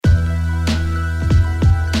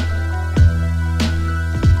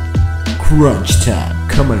Crunch time,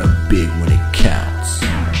 coming up big when it counts.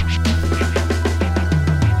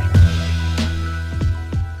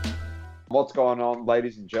 What's going on,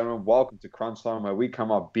 ladies and gentlemen? Welcome to Crunch Time, where we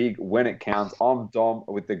come up big when it counts. I'm Dom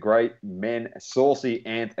with the great men, Saucy,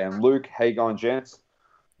 Ant, and Luke. How you going, gents?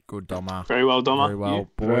 Good, Doma. Very well, Doma. Very well, You?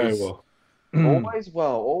 boys. Very well. Always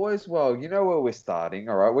well, always well. You know where we're starting,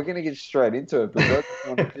 all right? We're going to get straight into it, but I just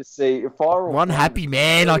want to see if One happy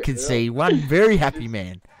man I can see. One very happy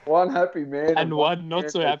man. One happy man And one not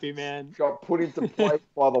so happy man. got put into place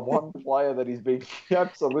by the one player that he's been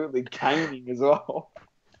absolutely caning as well.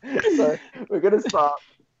 So we're going to start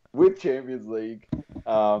with Champions League.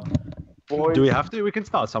 Boys, Do we have to? We can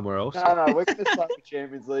start somewhere else. No, we're going to start with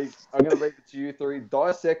Champions League. I'm going to leave it to you three.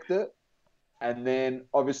 Dissect it, and then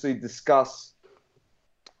obviously discuss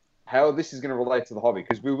how this is going to relate to the hobby.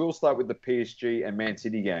 Because we will start with the PSG and Man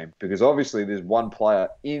City game. Because obviously there's one player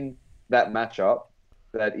in that matchup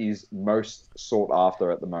that is most sought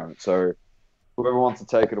after at the moment. So whoever wants to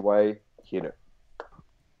take it away, hit it.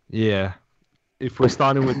 Yeah. If we're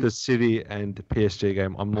starting with the City and the PSG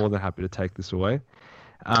game, I'm more than happy to take this away.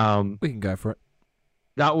 We can go for it.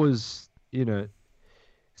 That was,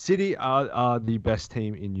 City are the best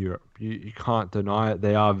team in Europe. You can't deny it.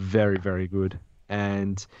 They are very, very good.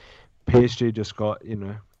 And PSG just got,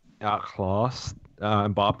 outclassed.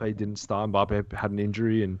 Mbappe didn't start. Mbappe had an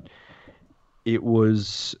injury, and it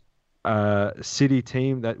was a City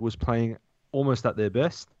team that was playing almost at their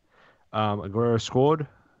best. Aguero scored.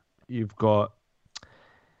 You've got,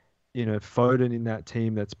 Foden in that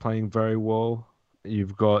team that's playing very well.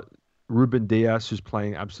 You've got Ruben Dias, who's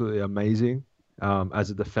playing absolutely amazing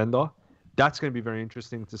as a defender. That's going to be very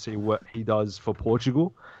interesting to see what he does for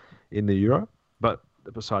Portugal in the Euro. But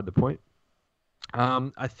beside the point,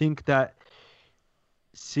 I think that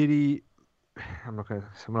City. I'm not going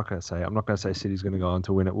to say City's going to go on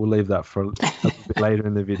to win it. We'll leave that for a bit later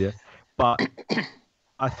in the video. But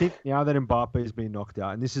I think now that Mbappe has been knocked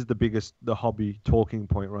out, and this is the hobby talking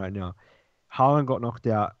point right now. Haaland got knocked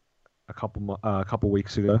out a couple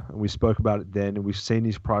weeks ago, and we spoke about it then, and we've seen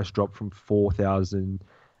his price drop from 4,000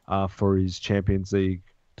 for his Champions League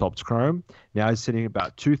Topps Chrome. Now he's sitting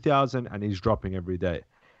about 2,000, and he's dropping every day.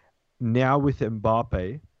 Now with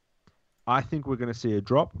Mbappe, I think we're going to see a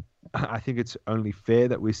drop. I think it's only fair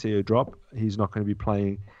that we see a drop. He's not going to be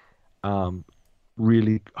playing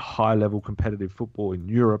really high-level competitive football in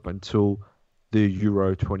Europe until the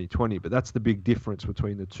Euro 2020. But that's the big difference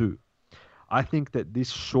between the two. I think that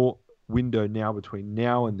this short window now between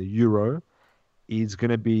now and the Euro is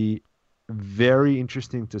going to be very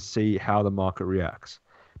interesting to see how the market reacts.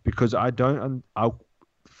 Because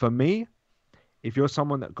for me, if you're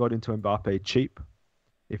someone that got into Mbappe cheap,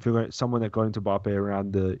 if you're someone that got into Mbappe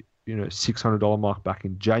around the $600 mark back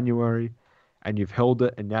in January, and you've held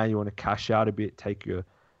it, and now you want to cash out a bit, take your,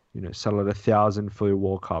 sell it 1,000 for your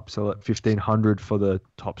World Cup, sell it 1,500 for the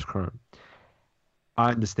Topps Chrome.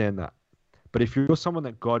 I understand that. But if you're someone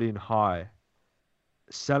that got in high,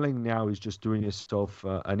 selling now is just doing yourself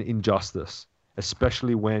an injustice,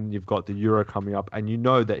 especially when you've got the Euro coming up, and you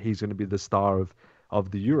know that he's going to be the star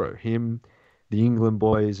of the Euro. Him, the England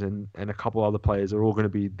boys, and a couple other players are all going to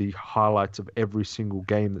be the highlights of every single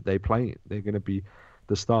game that they play in. They're going to be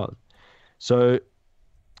the stars. So,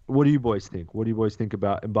 what do you boys think? What do you boys think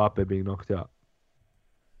about Mbappe being knocked out?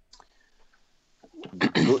 Go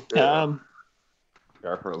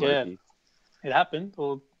for it, Yeah. Loki. It happened.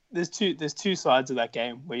 Well, there's two sides of that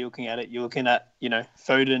game where you're looking at it. You're looking at,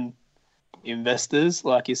 Foden investors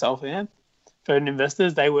like yourself, Ian. Foden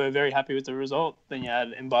investors, they were very happy with the result. Then you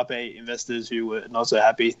had Mbappe investors who were not so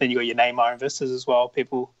happy. Then you got your Neymar investors as well,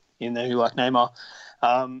 people in there who like Neymar.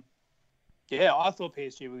 I thought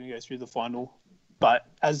PSG were going to go through the final. But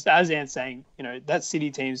as Ant's saying, that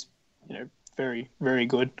City team's, very, very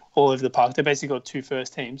good all over the park. They basically got two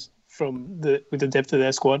first teams with the depth of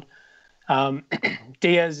their squad.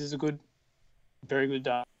 Diaz is a very good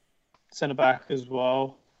centre back as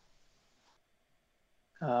well.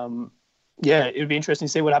 It would be interesting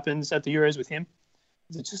to see what happens at the Euros with him.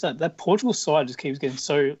 It's just that Portugal side just keeps getting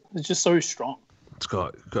it's just so strong. It's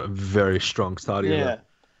got a very strong start. Yeah,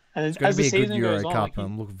 and It's going as to the be a good season Euro goes on, Cup, and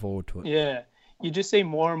I'm looking forward to it. Yeah, you just see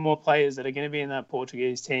more and more players that are going to be in that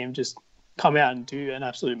Portuguese team just come out and do an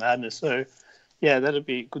absolute madness. So, yeah, that'd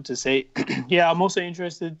be good to see. I'm also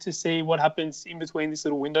interested to see what happens in between this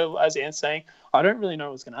little window. As Ant's saying, I don't really know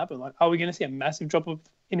what's going to happen. Like, are we going to see a massive drop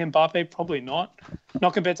in Mbappe? Probably not.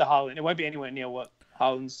 Not compared to Haaland. It won't be anywhere near what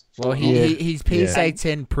Haaland's. Well, his PSA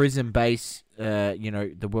 10 Prism base,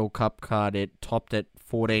 the World Cup card, it topped at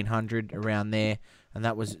 1,400 around there. and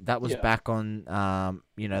that was Yeah. back on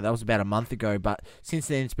that was about a month ago. But since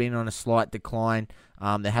then, it's been on a slight decline.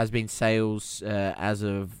 There has been sales as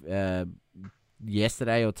of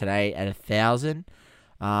yesterday or today at 1,000.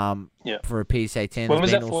 For a PSA 10. When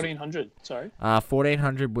was There's that? been also- 1,400. Sorry.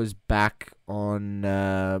 1,400 was back on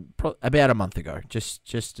about a month ago. Just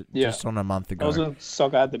on a month That ago. was when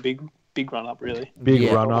soccer had the big run up, really. Big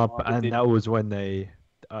Yeah. run up, Oh, and did. that was when they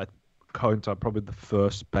coincided probably the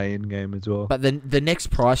first Spain game as well. But then the next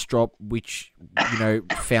price drop, which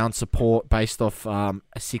found support based off a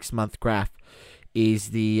 6-month graph, is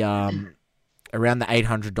the around the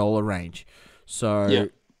 $800 range. So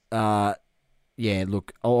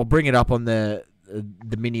look, I'll bring it up on the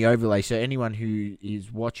mini overlay. So anyone who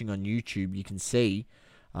is watching on YouTube, you can see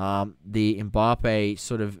the Mbappe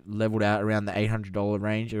sort of leveled out around the $800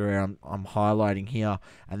 range. Around I'm highlighting here,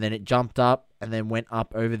 and then it jumped up and then went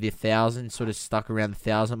up over the 1,000, sort of stuck around the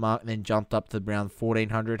 1,000 mark, and then jumped up to around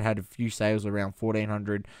 1,400. Had a few sales around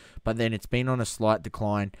 1,400, but then it's been on a slight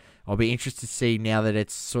decline. I'll be interested to see now that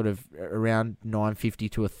it's sort of around 950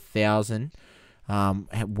 to 1,000.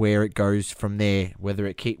 Where it goes from there, whether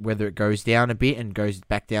it goes down a bit and goes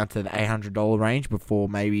back down to the $800 range before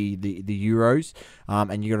maybe the Euros,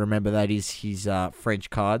 and you got to remember that is his French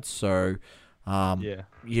cards, so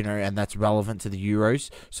and that's relevant to the Euros.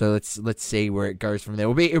 So let's see where it goes from there.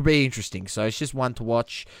 It'll be interesting. So it's just one to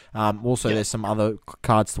watch. There's some other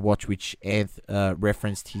cards to watch, which Anth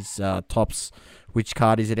referenced his tops. Which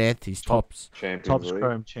card is it, Anth? His tops. Champions Tops League.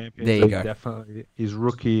 Chrome Champions There you League, go. definitely. His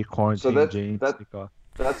rookie quarantine that- jeans that- sticker.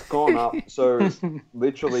 That's gone up. So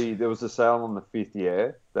literally, there was a sale on the 5th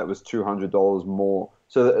year that was $200 more.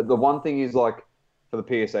 So the one thing is like for the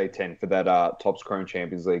PSA 10 for that Topps Chrome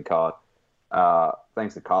Champions League card,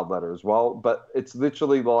 thanks to Card Ladder as well. But it's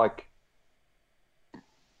literally like,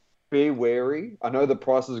 be wary. I know the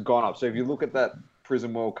prices have gone up. So if you look at that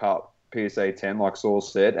Prism World Cup PSA 10, like Saul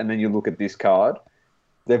said, and then you look at this card,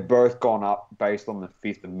 they've both gone up based on the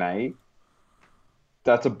 5th of May.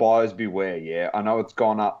 That's a buyer's beware, yeah. I know it's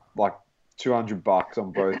gone up like $200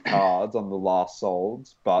 on both cards on the last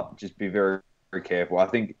solds, but just be very, very careful. I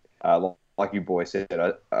think, like you boys said,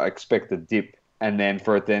 I expect a dip, and then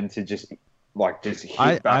for it then to just hit back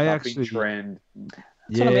up in trend.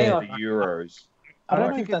 That's what I mean, The like, Euros. I don't I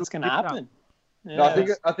know think if that's it'll going to pick up. happen. No, I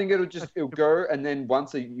think it'll go, and then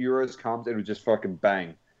once the Euros comes, it'll just fucking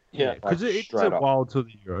bang. Yeah. Because it's straight a up. while till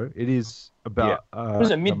the Euro. It is about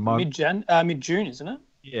Was it a month. mid-June, isn't it?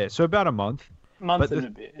 Yeah, so about a month. Month But and a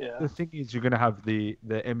bit, yeah. The thing is, you're going to have the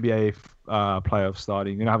NBA playoffs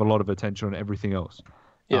starting. You're going to have a lot of attention on everything else.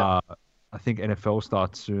 Yeah. I think NFL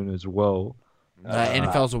starts soon as well.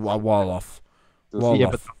 NFL's a while off. Yeah,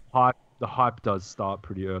 but the hype does start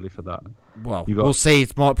pretty early for that. Well, You got- we'll see.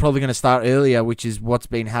 It's probably going to start earlier, which is what's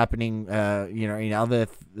been happening, in other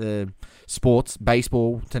sports,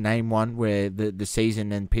 baseball to name one, where the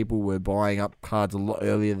season and people were buying up cards a lot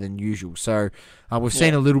earlier than usual. So we've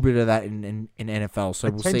seen a little bit of that in NFL. So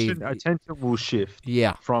we'll see. Attention will shift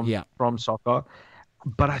Yeah, from soccer.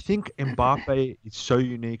 But I think Mbappe is so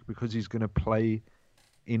unique because he's going to play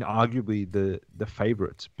in arguably the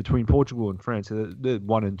favourites between Portugal and France. The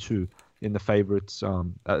 1 and 2 in the favourites.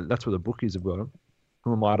 That's what the bookies have got him.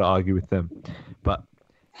 Who am I to argue with them? But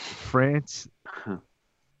France,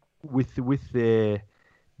 with the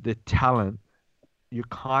talent, you're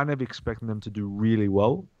kind of expecting them to do really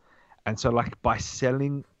well, and so like by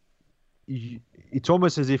selling, it's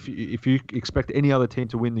almost as if you expect any other team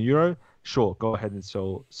to win the Euro. Sure, go ahead and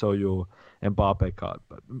sell your Mbappe card,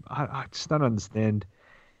 but I just don't understand.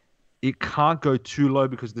 It can't go too low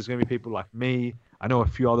because there's going to be people like me. I know a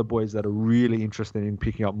few other boys that are really interested in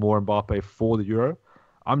picking up more Mbappe for the Euro.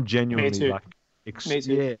 I'm genuinely too. like, Me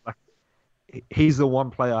too. yeah, like he's the one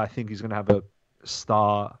player I think he's going to have a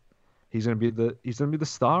star. He's going to be the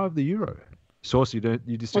star of the Euro. Sauce, you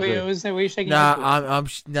disagree? Were you shaking No, your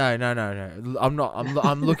head? no. I'm not.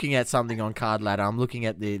 I'm looking at something on Card Ladder. I'm looking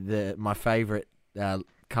at my favorite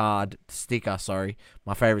card sticker. Sorry,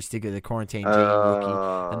 my favorite sticker, the Quarantine G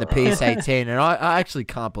rookie, and the PSA 10. And I actually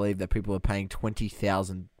can't believe that people are paying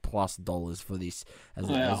 $20,000+ for this as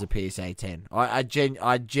a PSA 10. I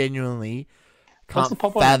genuinely What's the can't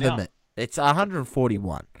pop on it fathom now? it. It's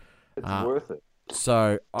 141. It's worth it.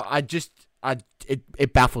 So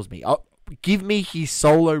it baffles me. Give me his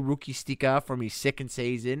solo rookie sticker from his second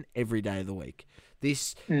season every day of the week.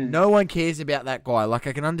 No one cares about that guy. Like,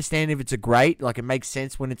 I can understand if it's a great, like, it makes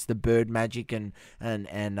sense when it's the Bird Magic and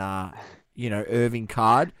Irving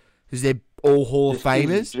card, because they're all Hall of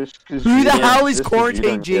Famers. Who the hell is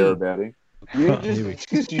Quarantine G? You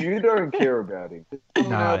don't care about him.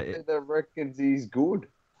 Nah, that reckons he's good.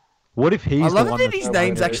 What if he's I love the it one that that's his going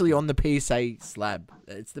name's to- actually on the PSA slab.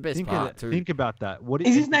 It's the best think, part of, too. think about that. What Is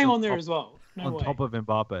if his name he's on there top- as well? No on way. top of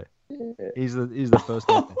Mbappe? He's the first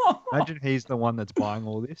one. Imagine he's the one that's buying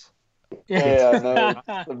all this. Yeah,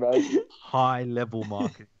 I know. Imagine. High level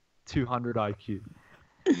market, 200 IQ.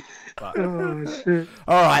 But Oh, shit.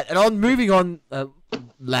 All right, and on moving on,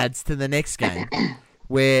 lads, to the next game,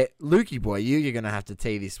 where Lukey boy, you're gonna have to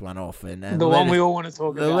tee this one off, and The let one we us- all want to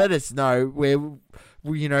talk about. let us know where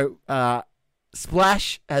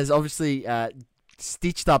Splash has obviously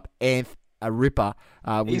stitched up Anth a ripper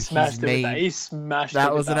with He his smashed it with that. meme. He smashed it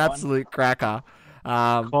That with was an that one. absolute cracker.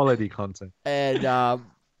 quality content. And I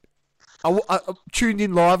tuned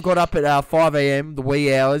in live, got up at 5 a.m. the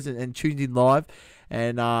wee hours, and tuned in live,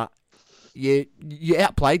 and you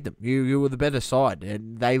outplayed them. You were the better side,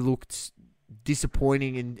 and they looked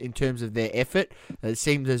disappointing in terms of their effort. It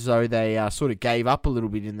seemed as though they sort of gave up a little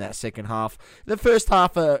bit in that second half. The first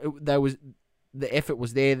half, the effort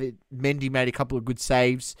was there. Mendy made a couple of good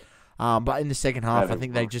saves, but in the second half, I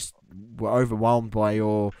think they just were overwhelmed by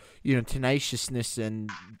your tenaciousness,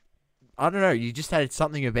 and I don't know. You just had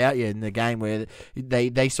something about you in the game where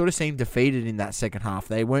they sort of seemed defeated in that second half.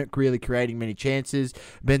 They weren't really creating many chances.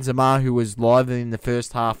 Benzema, who was lively in the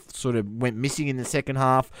first half, sort of went missing in the second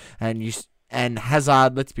half, and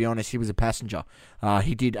Hazard, let's be honest, he was a passenger.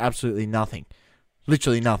 He did absolutely nothing.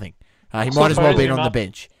 Literally nothing. He saw might as well photos been of on him the up-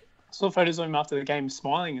 bench. I saw photos of him after the game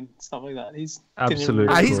smiling and stuff like that. He's Absolutely.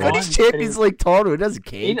 didn't even He's got his mind. Champions League title. He doesn't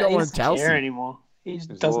care. He, He got he one doesn't Chelsea. care anymore. He just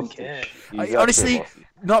He's doesn't lost it. care. He's I- actually honestly, lost it.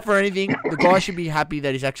 Not for anything. The guy should be happy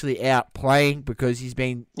that he's actually out playing because he's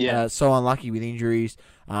been Yeah. so unlucky with injuries.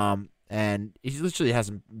 And he literally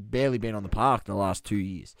hasn't barely been on the park the last 2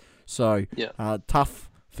 years. So Yeah. tough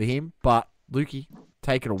for him. But Lukey,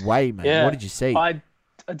 take it away, man. Yeah. What did you see?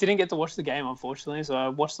 I didn't get to watch the game, unfortunately, so I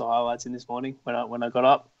watched the highlights in this morning when I got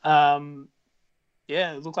up.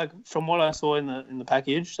 Yeah, it looked like from what I saw in the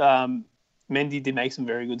package, Mendy did make some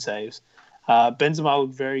very good saves. Benzema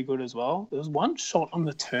looked very good as well. There was one shot on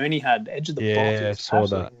the turn he had, edge of the box. Yeah, It was saw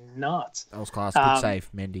absolutely nuts. That was class. Good Um, save,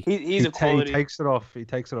 Mendy. He's a He quality. takes it off. He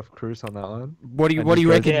takes it off Cruz on that one. What do you and What do you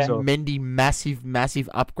just reckon, goes off. Mendy? Massive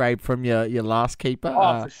upgrade from your last keeper.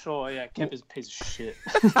 Oh, for sure. Yeah, Kemper's a piece of shit.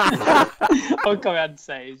 I'll come out and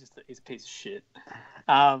say he's a piece of shit.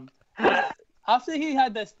 After he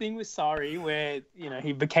had this thing with Sarri, where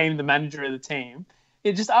he became the manager of the team,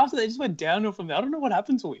 after that, it just went downhill from there. I don't know what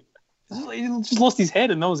happened to him. He just lost his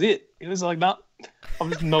head, and that was it. It was like, nah, I'm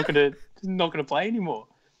just not gonna play anymore.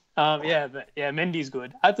 Mendy's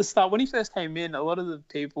good. At the start, when he first came in, a lot of the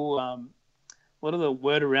people, a lot of the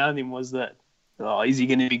word around him was that, oh, is he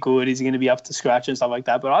going to be good? Is he going to be up to scratch and stuff like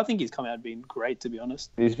that? But I think he's come out being great, to be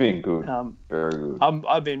honest. He's been good. Very good.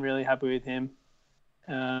 I've been really happy with him.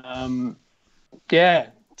 Good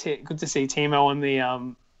to see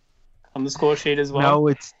Timo on the score sheet as well. No,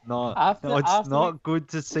 it's not. After not good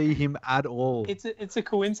to see him at all. It's a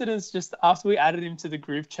coincidence. Just after we added him to the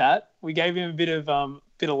group chat, we gave him a bit of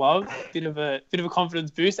love, bit of a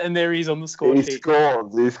confidence boost, and there he is on the score He sheet.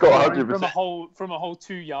 scored. He scored From a 100%. whole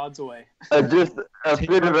 2 yards away. Just a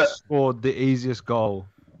bit of Timo a. scored the easiest goal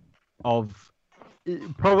of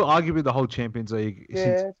probably arguably the whole Champions League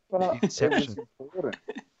since but it was inception. important.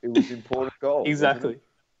 It was an important goal. Exactly.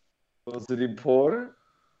 Was it important?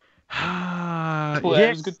 Well, it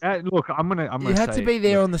yes. was good. Look, I'm gonna You had say to be it.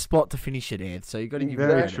 there on the spot to finish it, Anth. So you got to give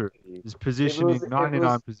Very him true. It His positioning, was-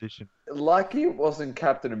 99 position. Lucky it wasn't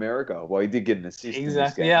Captain America. Well, he did get an assist. in this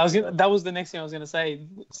Exactly. game, Yeah, so- that was the next thing I was gonna say.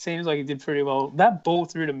 Seems like he did pretty well. That ball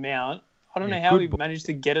through to Mount. I don't Yeah, know how good he ball. managed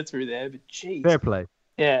to get it through there, but jeez. Fair play.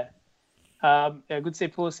 Yeah. Good to see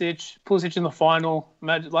Pulisic. Pulisic in the final.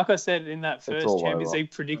 Imagine, like I said in that first all Champions over.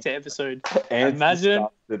 League predictor episode, Ant's Imagine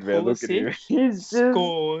disgusted, man. Look at him. Pulisic He's just...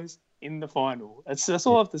 scores in the final. That's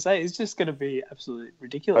all I have to say. It's just going to be absolutely I hope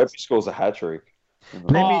ridiculous. he scores a hat trick. Let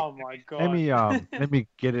me- Oh my god. Let me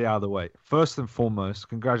get it out of the way. First and foremost,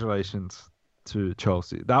 congratulations to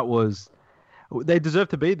Chelsea. They deserve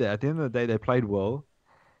to be there. At the end of the day, they played well.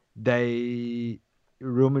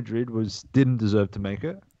 Real Madrid didn't deserve to make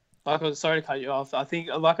it. Sorry to cut you off. I think,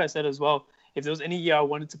 like I said as well, if there was any year I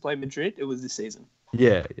wanted to play Madrid, it was this season.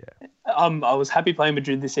 Yeah. I was happy playing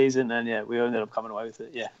Madrid this season, and yeah, we ended up coming away with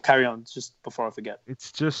it. Yeah, carry on, just before I forget.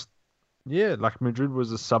 It's just, like Madrid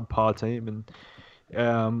was a subpar team,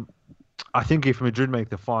 and I think if Madrid make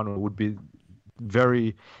the final,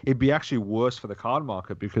 it'd be actually worse for the card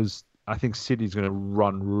market because I think City's going to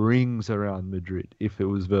run rings around Madrid if it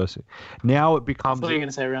was versus. Now it I becomes. thought you were going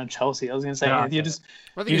to say around Chelsea. I was going to say No, you no. just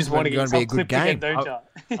I think you it's just want to going get to be a some good clipped again, game. don't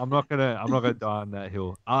you? I'm not gonna die on that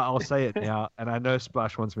hill. I'll say it now, and I know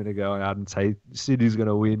Splash wants me to go out and say City's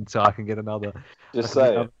gonna win, so I can get another Just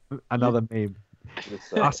say it. another meme. Just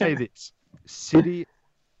say I'll it. say this: City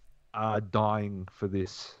are dying for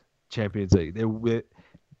this Champions League.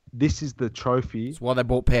 This is the trophy That's why they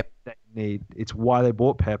bought Pep. they need. It's why they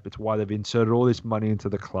bought Pep. It's why they've inserted all this money into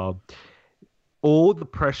the club. All the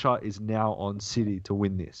pressure is now on City to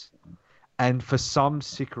win this. And for some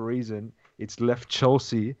sick reason, it's left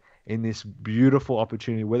Chelsea in this beautiful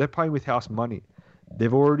opportunity where they're playing with house money.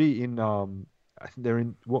 They've already I think they're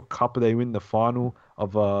in, what cup are they in? The final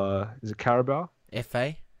of, is it Carabao?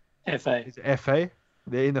 FA. FA. Is it FA?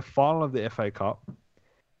 They're in the final of the FA Cup.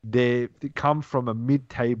 They come from a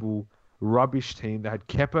mid-table rubbish team. They had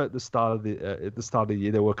Kepa at the start of the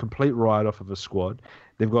year. They were a complete write-off of a squad.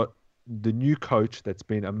 They've got the new coach that's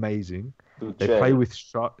been amazing. They play with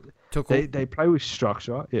they play with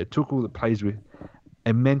structure. Yeah, Tuchel that plays with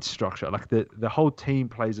immense structure. Like the whole team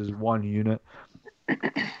plays as one unit.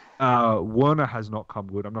 Werner has not come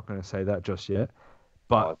good. I'm not going to say that just yet.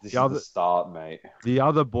 But This is the start, mate. the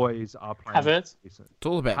other boys are playing. Havertz. decent. It's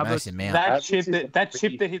all about Havertz- Mason Mount. That Havertz chip is a that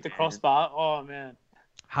chip that pretty hit the man. crossbar. Oh man.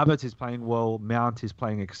 Havertz is playing well. Mount is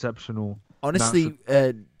playing exceptional. Honestly,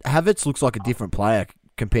 Havertz looks like a different player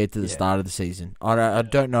compared to the start of the season. I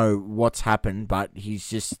don't know what's happened, but he's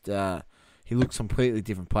just he looks completely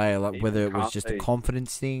different player. Like Even whether it was just a Kante.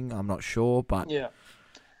 confidence thing, I'm not sure. But Yeah.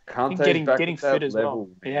 Can't Getting fit as well.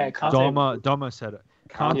 Yeah, Kante. Doma said it.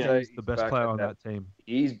 Kante Kante is the is best back player at on that- that team.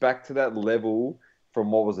 He's back to that level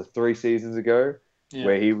from what was it 3 seasons ago, Yeah.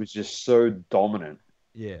 where he was just so dominant,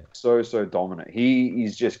 Yeah. so dominant. He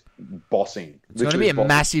is just bossing. it's going to be Literally a bossing.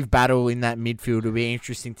 massive battle in that midfield. It'll be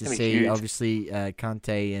interesting to It's gonna be see. huge. Obviously,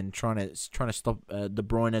 Kante and trying to stop De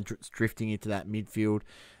Bruyne drifting into that midfield.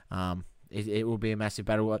 It will be a massive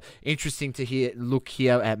battle. Interesting to look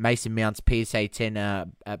here at Mason Mount's PSA 10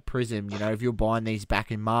 at Prism. You know, if you're buying these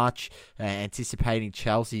back in March, anticipating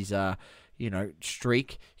Chelsea's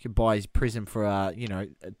streak, you can buy his Prism for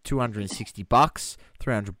 $260,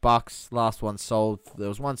 $300. Last one sold. There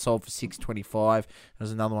was one sold for $625.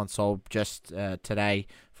 There's another one sold just today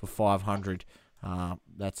for $500.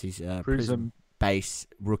 That's his Prism base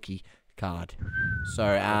rookie card. So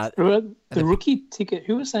The rookie ticket.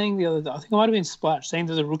 Who was saying the other day? I think it might have been Splash saying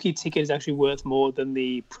that the rookie ticket is actually worth more than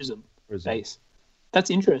the Prism base. That's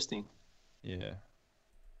interesting. Yeah.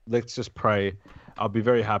 Let's just pray. I'll be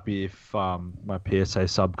very happy if my PSA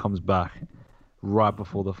sub comes back right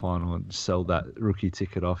before the final and sell that rookie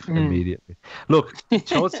ticket off immediately. Look,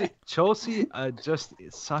 Chelsea are just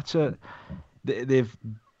they've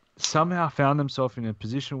somehow found themselves in a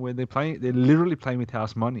position where they're literally playing with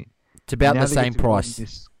house money. it's about Now the they get same to go on price.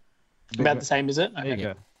 this- About the same, is it? There you Okay.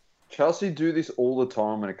 go. Chelsea do this all the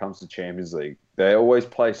time when it comes to Champions League. They always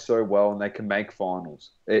play so well and they can make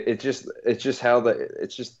finals. It's just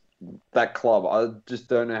that club. I just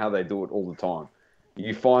don't know how they do it all the time.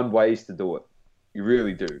 You find ways to do it. You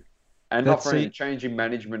really do. And not Let's for see. any changing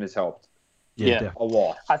management has helped Yeah. definitely. a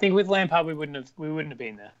lot. I think with Lampard we wouldn't have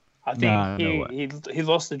been there. I think No he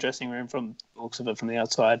lost the dressing room from the looks of it from the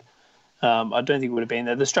outside. I don't think he would have been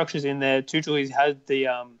there. The structure's in there. Tuchel, he's had the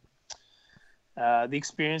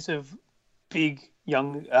experience of big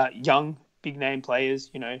young big name players,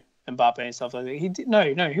 Mbappe and stuff like that. He did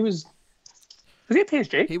he was he at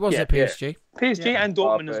PSG? He was Yeah. at PSG PSG and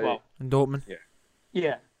Dortmund as Mbappe. well. and Dortmund.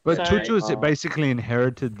 Yeah. But So- Tuchel's basically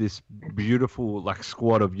inherited this beautiful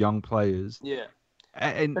squad of young players. Yeah.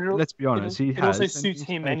 And But let's be honest, he it has. also and suits he's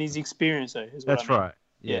him played- and his experience, though. Is what That's I mean. right.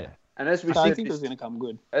 Yeah. And as we I said, think it was going to come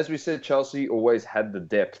good. Chelsea always had the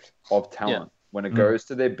depth of talent. When it goes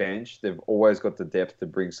to their bench, they've always got the depth to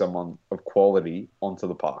bring someone of quality onto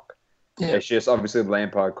the park. Yeah. It's just obviously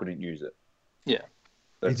Lampard couldn't use it. Yeah.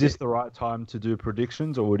 That's Is this it. the right time to do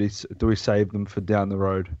predictions, or do we save them for down the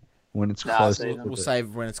road when it's Nah, closer? save to them. We'll the-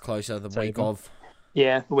 save when it's closer. The Save week them. of.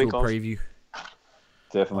 Yeah, the week We'll off. preview. I'm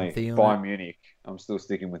Definitely feeling Bayern it. Munich. I'm still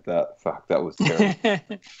sticking with that. Fuck, that was terrible.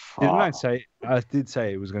 I did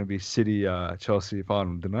say it was going to be City Chelsea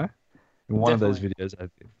final, didn't I? In one of those videos,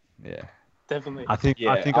 yeah. Definitely. I think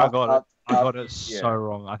Yeah, I got it. I got it yeah. so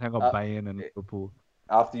wrong. I think I got Uh, Bayern and Liverpool.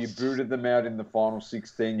 After you booted them out in the final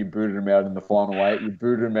 16, you booted them out in the final 8, you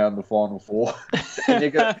booted them out in the final 4, and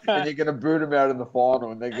you're gonna boot them out in the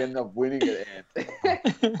final, and they're gonna end up winning it.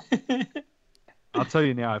 Ant. I'll tell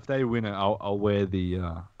you now, if they win it, I'll wear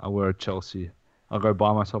I'll wear a Chelsea. I'll go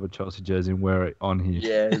buy myself a Chelsea jersey and wear it on here.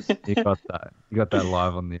 Yes. You got that. You got that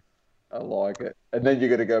live on there. I like it. And then you're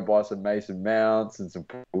going to go buy some Mason Mounts and some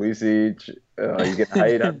Pulisic. You're going to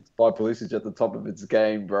hate it. Buy Pulisic at the top of its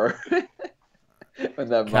game, bro. When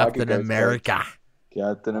that market Captain goes America. down.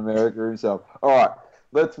 Captain America himself. All right,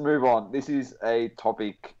 let's move on. This is a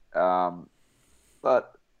topic that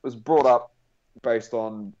was brought up based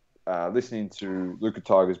on listening to Luca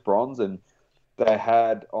Tiger's Bronze, and they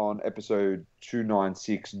had on episode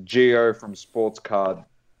 296 Gio from Sports Card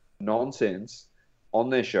Nonsense on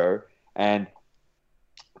their show. And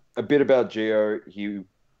a bit about Gio, he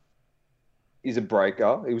is a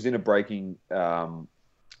breaker. He was in a breaking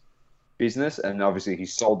business, and obviously he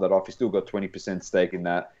sold that off. He still got 20% stake in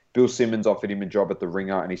that. Bill Simmons offered him a job at the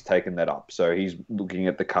Ringer, and he's taken that up. So he's looking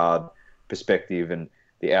at the card perspective and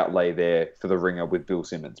the outlay there for the Ringer with Bill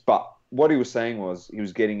Simmons. But what he was saying was he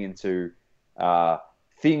was getting into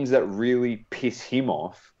things that really piss him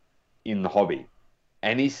off in the hobby.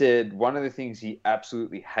 And he said one of the things he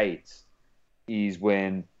absolutely hates is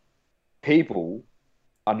when people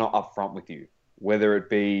are not upfront with you, whether it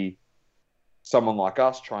be someone like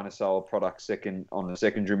us trying to sell a product on the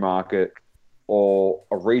secondary market, or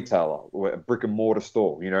a retailer or a brick and mortar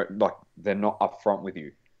store, like they're not upfront with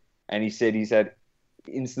you. And he said he's had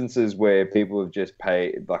instances where people have just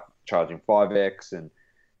paid, like charging 5x and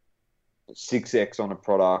 6x on a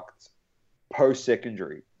product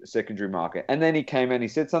post-secondary market. And then he came and he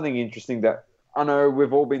said something interesting that I know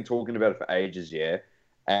we've all been talking about it for ages, yeah.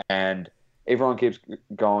 And everyone keeps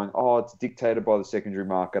going, oh, it's dictated by the secondary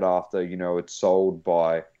market after, it's sold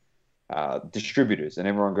by distributors. And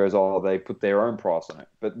everyone goes, oh, they put their own price on it.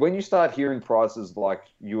 But when you start hearing prices like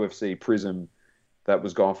UFC Prism that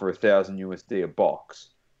was going for $1,000 a box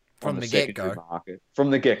From the get-go. Market,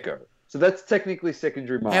 from the get-go. So that's technically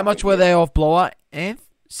secondary market. How much were they off blower, Anth?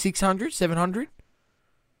 600, 700?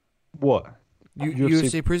 What?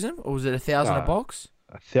 UFC Prism? Or was it 1,000 a box?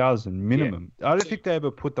 1,000 minimum. Yeah. I don't think they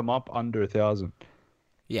ever put them up under 1,000.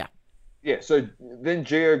 Yeah. Yeah, so then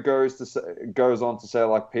Gio goes on to say,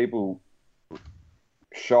 like, people,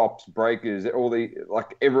 shops, breakers, a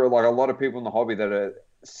lot of people in the hobby that are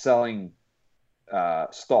selling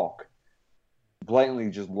stock blatantly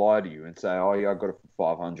just lie to you and say, oh yeah, I got it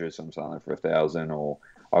for 500, so I'm selling it for 1,000, or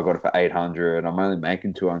I got it for 800, I'm only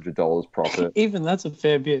making $200 profit. Even that's a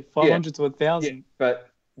fair bit, 500 to 1,000. Yeah, but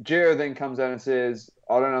Gio then comes out and says,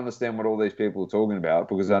 I don't understand what all these people are talking about,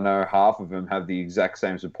 because I know half of them have the exact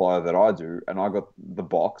same supplier that I do, and I got the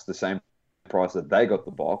box the same price that they got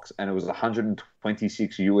the box, and it was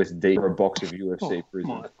 126 USD for a box of UFC Prism.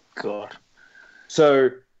 Oh my God. So,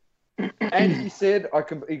 and he said, I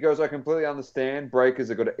completely understand breakers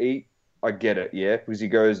have got to eat. I get it, yeah, because he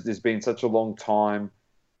goes, there's been such a long time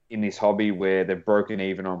in this hobby where they've broken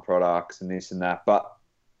even on products and this and that, but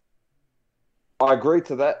I agree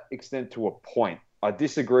to that extent to a point. I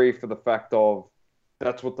disagree for the fact of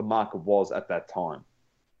that's what the market was at that time.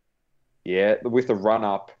 Yeah, with the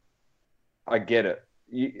run-up, I get it.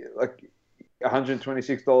 Like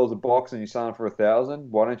 $126 a box and you're selling for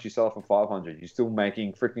 1,000. Why don't you sell it for 500? You're still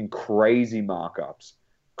making freaking crazy markups.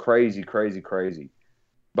 Crazy.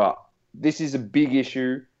 But this is a big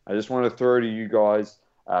issue. I just want to throw it to you guys,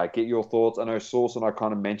 get your thoughts. I know Sauce and I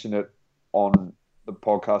kind of mentioned it on the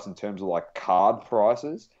podcast in terms of like card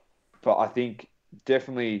prices, but I think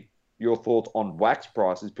definitely your thoughts on wax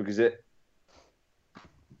prices, because it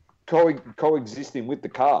coexisting with the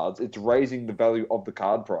cards, it's raising the value of the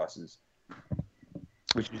card prices,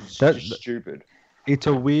 which is just stupid. It's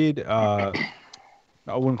a weird, I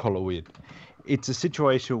wouldn't call it weird. It's a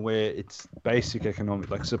situation where it's basic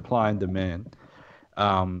economics, like supply and demand,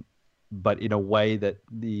 but in a way that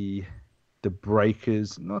the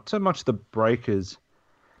breakers, not so much the breakers,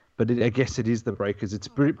 but I guess it is the breakers. It's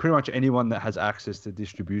pretty much anyone that has access to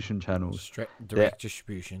distribution channels. Direct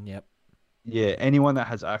distribution, yep. Yeah, anyone that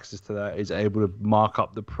has access to that is able to mark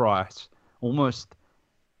up the price almost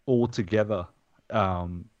altogether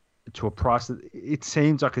to a price that it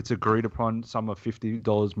seems like it's agreed upon. Some are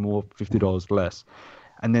 $50 more, $50 less.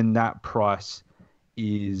 And then that price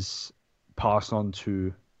is passed on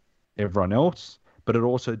to everyone else, but it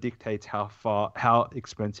also dictates how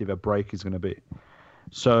expensive a break is going to be.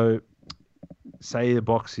 So say they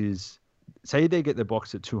get the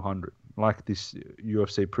box at 200, like this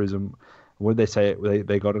UFC Prism. What did they say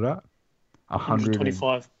they got it at?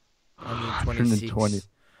 125.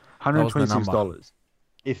 $126.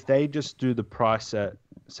 If they just do the price at,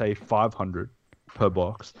 say, 500 per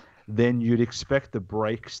box, then you'd expect the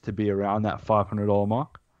breaks to be around that $500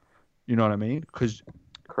 mark. You know what I mean? Because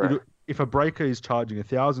if a breaker is charging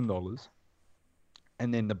 $1,000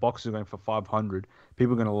 and then the box is going for 500,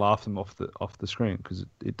 people are going to laugh them off the screen, because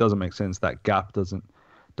it doesn't make sense. That gap doesn't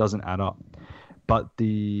doesn't add up. But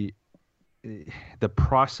the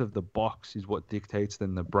price of the box is what dictates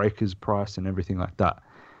then the breakers price and everything like that.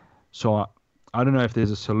 So I don't know if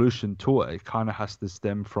there's a solution to it. It kind of has to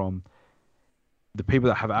stem from the people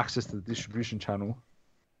that have access to the distribution channel.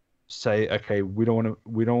 Say, okay, we don't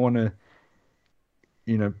want to,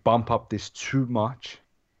 bump up this too much.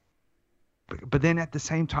 But then at the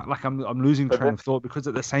same time, like I'm losing train of thought, because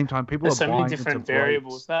at the same time people There's are so buying many different into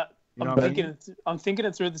variables breaks. that You know I'm what I thinking. I'm thinking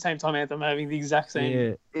it through at the same time, Anthony. I'm having the exact same. Yeah.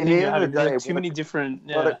 In thing the you're end of having. the day, There's too many different.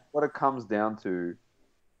 what it comes down to,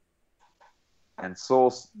 and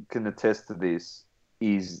Source can attest to this,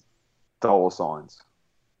 is dollar signs.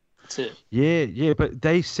 That's it. Yeah, but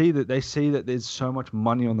they see that there's so much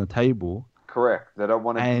money on the table. Correct. They don't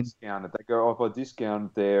want to And- discount it. They go, if I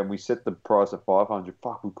discount it there and we set the price at 500,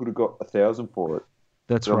 fuck, we could have got 1,000 for it.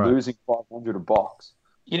 That's They're right. losing 500 a box.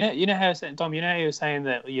 You know how Dom. You know how you were saying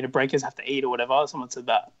that breakers have to eat or whatever. Someone said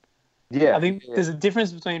that. Yeah, I think yeah, there's a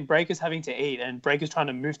difference between breakers having to eat and breakers trying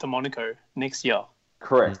to move to Monaco next year.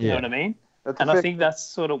 correct. You Yeah. know what I mean? That's And I effective. think that's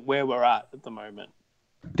sort of where we're at the moment.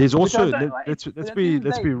 There's Which I also don't like. let's But at the be end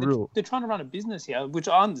of the day, real. They're trying to run a business here, which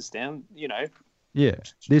I understand. Yeah,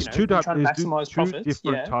 there's they're two trying to there's maximise two profits,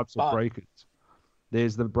 different yeah, types but- of breakers.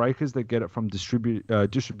 There's the breakers that get it from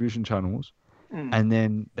distribution channels, Mm. and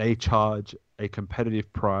then they charge a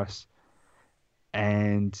competitive price,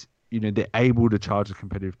 and they're able to charge a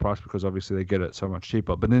competitive price because obviously they get it so much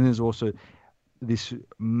cheaper. But then there's also this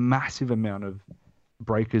massive amount of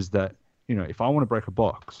breakers that if I want to break a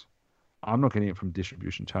box, I'm not getting it from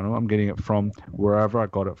distribution channel. I'm getting it from wherever I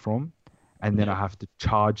got it from, and then I have to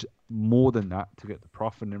charge more than that to get the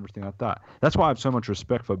profit and everything like that. That's why I have so much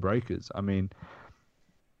respect for breakers. I mean,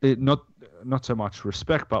 not so much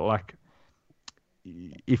respect, but like,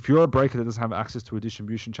 if you're a breaker that doesn't have access to a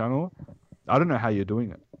distribution channel, I don't know how you're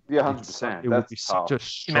doing it. Yeah, It's 100%. It would be That's such tough. a You're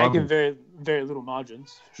struggle. making very, very little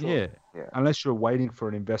margins. For sure. Yeah, unless you're waiting for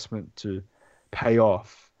an investment to pay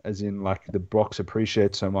off, as in like the box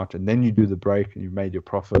appreciates so much, and then you do the break and you've made your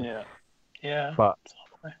profit. Yeah. But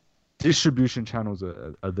distribution channels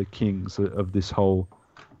are the kings of this whole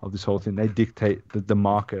thing. They dictate the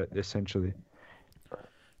market essentially.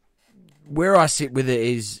 Where I sit with it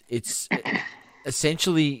is it's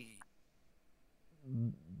essentially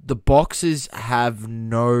the boxes have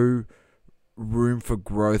no room for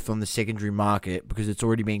growth on the secondary market because it's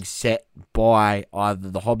already being set by either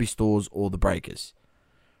the hobby stores or the breakers,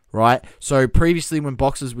 right? So previously when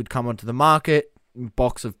boxes would come onto the market, a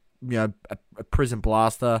box of a Prism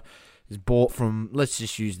Blaster is bought from, let's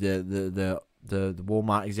just use the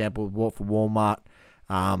Walmart example, bought for Walmart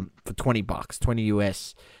for $20, 20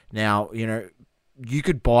 US. Now, you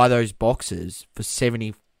could buy those boxes for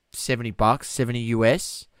 $70, 70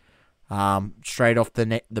 US. Straight off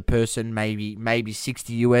the person, maybe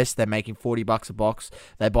 60 US. They're making $40 a box.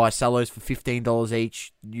 They sell those for $15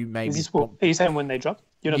 each. You maybe Are you saying when they drop?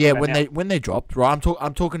 You're not yeah, talking about when they dropped, right?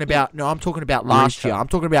 I'm talking about last year. I'm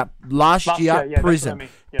talking about last now. year. Yeah, that's what I Prism, mean.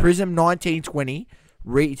 Yeah. Prism 1920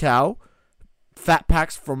 retail fat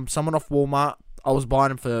packs from someone off Walmart. I was buying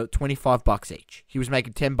them for $25 each. He was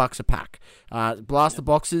making $10 a pack. Blaster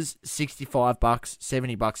boxes $65,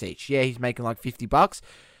 $70 each. Yeah, he's making like $50,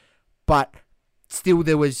 but still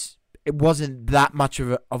it wasn't that much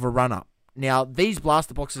of a run up. Now these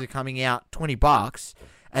blaster boxes are coming out $20,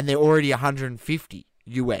 and they're already $150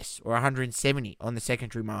 US or $170 on the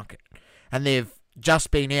secondary market, and they've just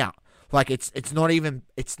been out. Like it's not even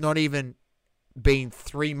been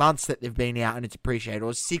 3 months that they've been out and it's appreciated,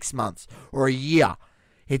 or 6 months or a year.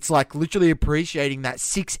 It's like literally appreciating that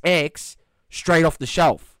 6x straight off the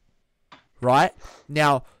shelf, right?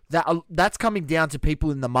 Now that's coming down to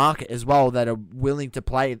people in the market as well that are willing to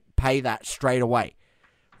pay that straight away,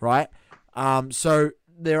 right? So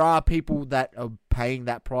there are people that are paying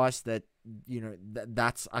that price that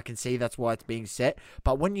that's I can see that's why it's being set.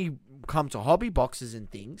 But when you come to hobby boxes and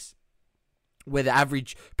things, where the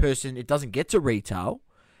average person, it doesn't get to retail,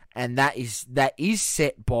 and that is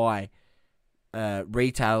set by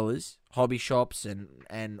retailers, hobby shops,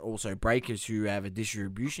 and also breakers who have a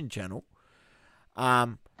distribution channel. I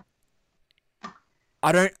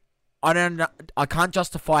can't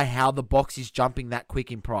justify how the box is jumping that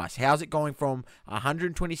quick in price. How's it going from a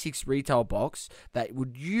 126 retail box that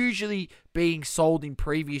would usually being sold in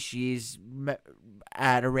previous years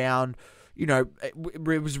at around,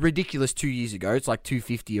 it was ridiculous 2 years ago. It's like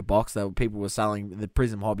 $250 a box that people were selling the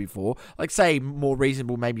Prism hobby for. Like, say more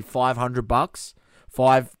reasonable, maybe $500,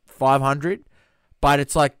 $500. But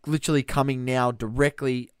it's like literally coming now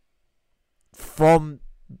directly from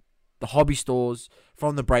the hobby stores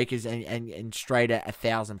from the breakers and straight at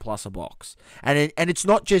 1,000 plus a box. And it's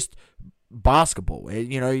not just basketball.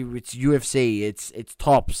 It's UFC, it's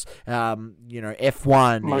Tops,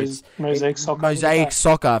 F1, it's Mosaic Soccer. Mosaic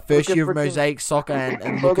Soccer, first Look at year of freaking- Mosaic Soccer,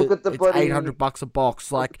 and Bro, look look at at the it's bloody- $800 a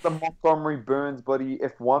box. Like, the Montgomery Burns buddy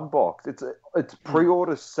F1 box. It's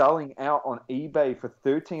pre-order selling out on eBay for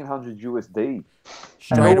 $1,300 USD. And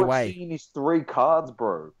straight all we're away. seeing is 3 cards,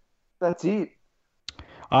 bro. That's it.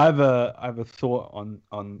 I have a thought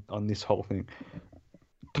on this whole thing.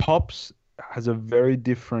 Topps has a very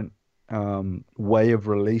different way of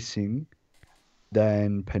releasing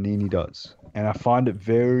than Panini does, and I find it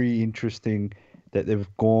very interesting that they've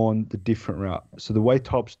gone the different route. So the way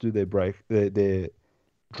Topps do their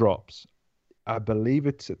drops, I believe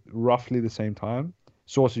it's at roughly the same time.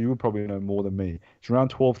 Saucer, you would probably know more than me. It's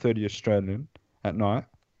around 12:30 Australian at night.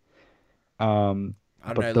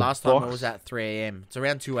 I but don't know. the Last time it box- was at 3 a.m. It's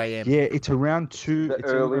around 2 a.m. Yeah, it's around 2. The it's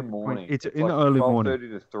early in the- morning. It's in like the early morning.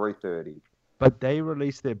 12:30 to 3:30. But they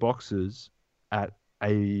release their boxes at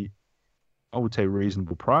I would say,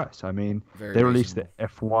 reasonable price. I mean, Very they released reasonable. the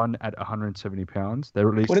F1 at £170. They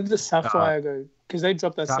released What did the Sapphire go? Because they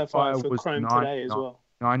dropped that Sapphire for was Chrome 99 today as well.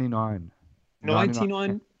 99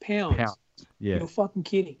 £99. pounds. Yeah, You're fucking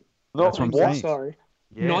kidding. That's what I'm I'm saying. sorry.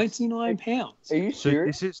 yes. £99. Are you So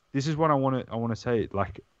serious? this is what I want to say.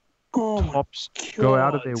 Like, Oh my Topps go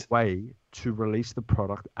out of their God. way to release the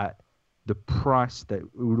product at the price that it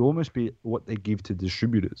would almost be what they give to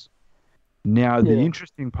distributors. Now, the Yeah.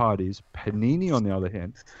 interesting part is Panini, on the other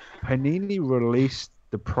hand, Panini released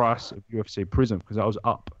the price of UFC Prism because I was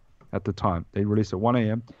up at the time. They released at 1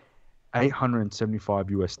 a.m., 875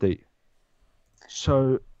 USD.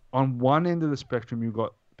 So on one end of the spectrum, you've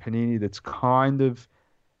got Panini that's kind of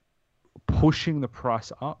pushing the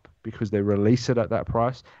price up because they release it at that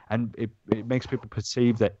price, and it makes people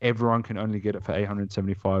perceive that everyone can only get it for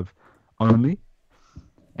 875 only.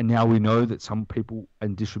 And now we know that some people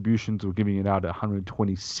and distributions are giving it out at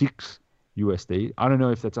 126 USD. I don't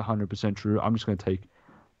know if that's 100% true. I'm just going to take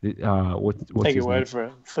the what's Take his your name? word for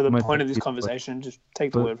it. For the I'm gonna point of take this your word. conversation, just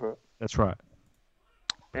take the But- word for it. That's right.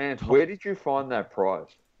 And where did you find that price?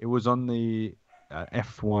 It was on the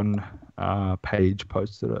F1 page.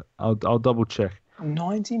 Posted it. I'll double check.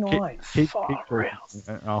 99. Keep Far talking, out.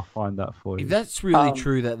 and I'll find that for you. If that's really Um,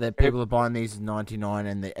 true that people are buying these at 99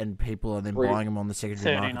 and people are then Wait. buying them on the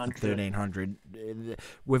secondary market for 1300. 1300,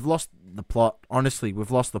 we've lost the plot. Honestly,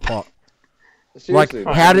 we've lost the plot. Seriously, Like,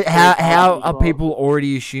 Right. how As are well. people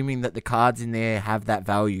already assuming that the cards in there have that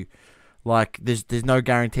value? Like, there's no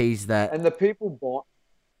guarantees that. and the people buy.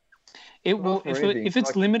 It will for if anything, it's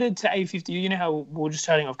like- limited to A50. You know how we were just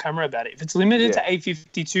chatting off camera about it. If it's limited Yeah. to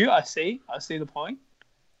A52, I see the point.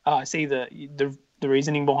 I see the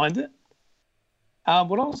reasoning behind it.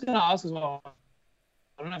 What I was going to ask as well,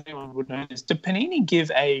 I don't know if anyone would know this. Do Panini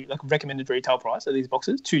give a recommended retail price of these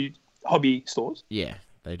boxes to hobby stores? Yeah,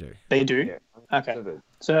 they do. They do. Yeah. Okay.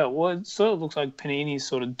 So what sort of looks like Panini's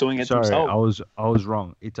sort of doing it Sorry, themselves. I was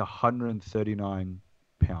wrong. It's £139.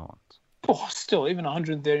 Oh, still even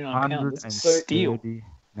 139 pounds. That's a steal.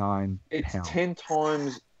 139 It's pounds. 10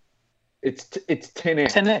 times. It's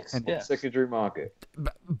 10x 10x. on Yeah. the secondary market.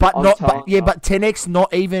 But I'm not. telling But you. 10x,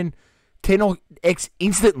 not even 10x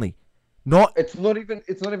instantly. Not. It's not even.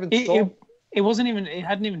 It's not even It, sold. it, it wasn't even. It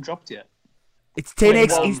hadn't even dropped yet. It's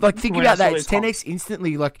 10x. When, Like, think when about I saw that. his It's 10x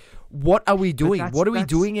instantly. Like, what are we But doing? that's- What are we that's-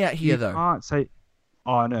 doing out here, you though? can't say.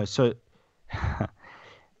 Oh no! So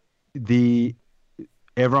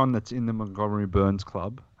everyone that's in the Montgomery Burns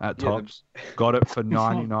Club at Yeah, Tops got it for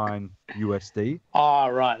 99 USD, Ah,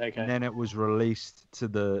 right. Okay. and then it was released to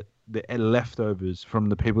the leftovers from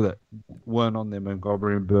the people that weren't on their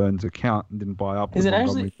Montgomery Burns account and didn't buy up Is the it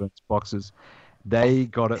Montgomery actually- Burns boxes. They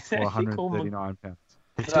got it It's for actually called 139 pounds.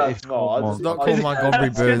 No, it's not. It's not I called just- Montgomery I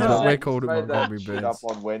was Burns, gonna but say- we're called it made that Montgomery shit Burns.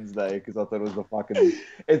 up on Wednesday because I thought it was a fucking.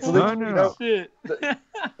 It's No, literally no, you no. know, Shit.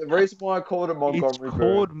 the reason why I called it It's Montgomery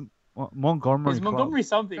called Burns. Montgomery It's Club. Montgomery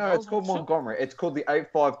something. No, it's called Montgomery. It's called the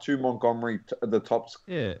 852 Montgomery. The Tops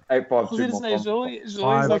Yeah. 852 It's Montgomery.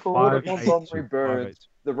 always like all five, of five. it. Montgomery Burns.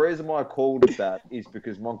 The reason why I called it that is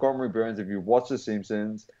because Montgomery Burns, if you watch The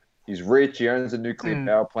Simpsons, he's rich, he owns a nuclear Mm.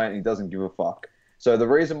 power plant, and he doesn't give a fuck. So the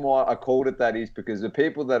reason why I called it that is because the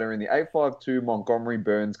people that are in the 852 Montgomery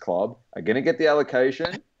Burns Club are going to get the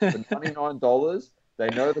allocation for $99. They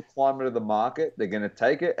know the climate of the market. They're going to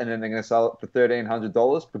take it, and then they're going to sell it for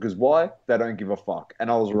 $1,300 because why? They don't give a fuck.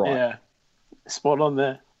 And I was right. Yeah. Spot on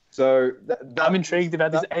there. So I'm intrigued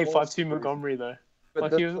about this that 852 was- Montgomery though. but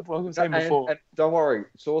Like the- you were saying and- before. and don't worry,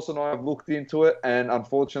 Source and I have looked into it, and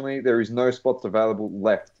unfortunately, there is no spots available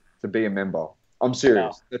left to be a member. I'm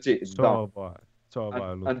serious. That's it. It's done. So have I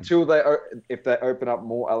looking. Until if they open up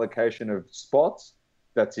more allocation of spots,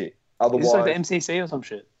 that's it. Is Otherwise, this like the MCC or some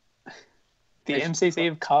shit? The MCC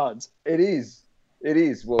of cards. It is.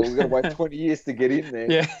 Well, we've got to wait 20 years to get in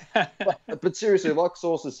there. Yeah. But seriously, like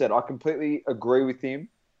Sauce has said, I completely agree with him.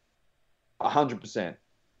 100%.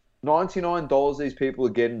 $99 these people are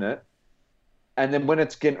getting it. And then when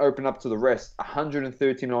it's getting opened up to the rest,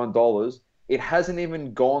 $139. It hasn't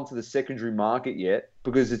even gone to the secondary market yet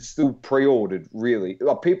because it's still pre-ordered, really.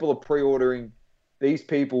 Like, people are pre-ordering these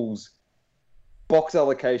people's box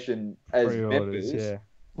allocation as members. Yeah.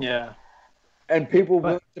 Yeah. And people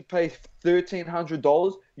willing to pay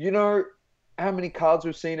 $1,300. You know how many cards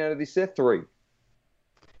we've seen out of this set? 3.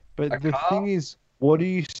 But the thing is, what do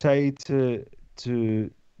you say to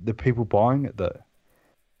the people buying it though?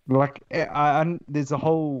 Like, there's a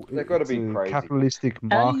whole They've got to be crazy. capitalistic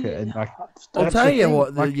market, and like I'll that's tell the you thing,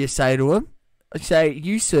 what like- you say to them. I say,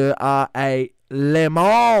 you, sir, are a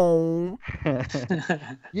lemon.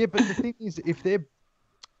 Yeah, but the thing is, if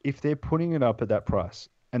they're putting it up at that price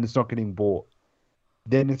and it's not getting bought,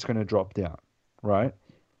 then it's going to drop down, right?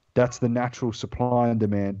 That's the natural supply and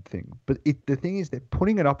demand thing. But the thing is, they're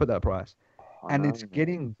putting it up at that price, and it's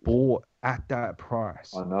getting bought at that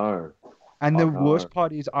price. I know. And I the know. worst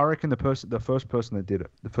part is, I reckon the first person that did it,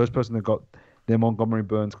 the first person that got their Montgomery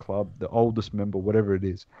Burns Club, the oldest member, whatever it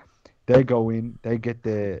is, they go in, they get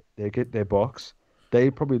their box, they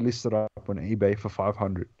probably list it up on eBay for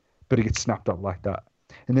 500, but it gets snapped up like that.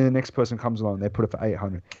 And then the next person comes along, they put it for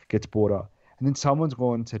 800, gets bought up. And then someone's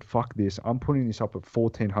gone and said, fuck this, I'm putting this up at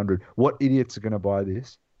 1400. What idiots are going to buy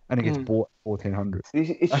this? And it gets bought at 1400.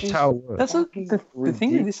 That's how it works. That's the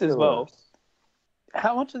thing with this as well.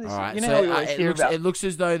 How much of this? All right, You know so how we always hear about. it looks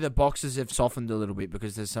as though the boxes have softened a little bit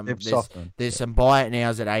because there's softened. some buy it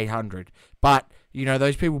nows at 800, but you know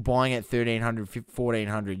those people buying at 1300,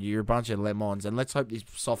 1400, you're a bunch of lemons, and let's hope this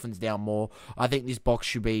softens down more. I think this box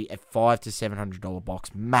should be a $500 to $700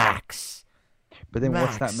 box max. But then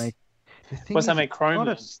Max. what's that make? The thing What's that is, make Chrome?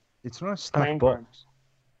 it's not a Chrome stacked box. Chromes.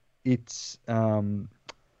 It's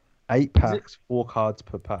 8 packs, 4 cards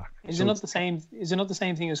per pack. Is So it not it's- the same? Is it not the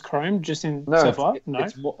same thing as Chrome, just in No, so far? No.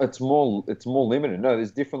 it's more limited. No,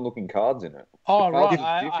 there's different looking cards in it. Oh the right, cards are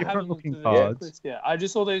I different haven't looked looking at the cards. list. Yeah, I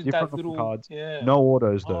just saw those Different that looking little cards. Yeah. No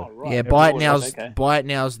autos though. Oh, right. Yeah, Every buy it order, now's okay. buy it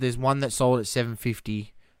now's. There's one that sold at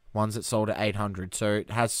 750, ones that sold at 800, so it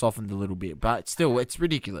has softened a little bit, but still, it's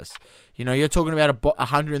ridiculous. You know, you're talking about a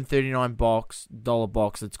 $139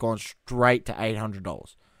 box that's gone straight to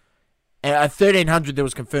 $800. And at 1300, there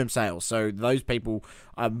was confirmed sales, so those people,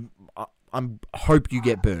 I hope you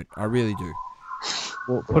get burnt. I really do.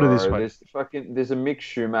 Well, put it this Bro, way: there's a Mick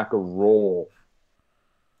Schumacher raw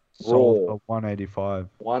sold for 185.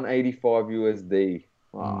 185 USD.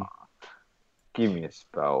 Ah, give me a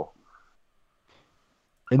spell.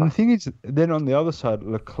 And the thing is, then on the other side,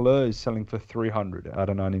 Leclerc is selling for 300 out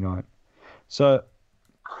of 99. So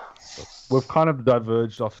we've kind of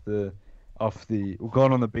diverged we've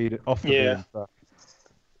gone on the beat off the beaten track.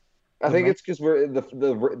 I think it's because we're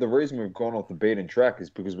the reason we've gone off the beaten track is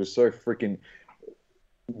because we're so freaking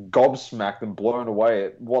gobsmacked and blown away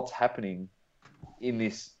at what's happening in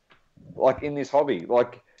this hobby.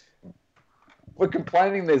 Like, we're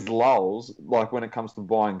complaining there's lulls, like when it comes to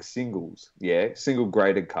buying singles, single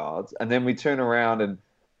graded cards, and then we turn around and,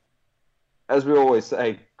 as we always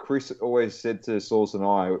say, Chris always said to Sauce and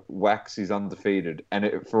I, Wax is undefeated, and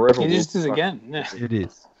it forever. It will just is fuck- again. Yeah. It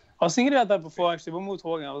is. I was thinking about that before actually when we were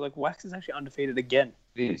talking. I was like, Wax is actually undefeated again.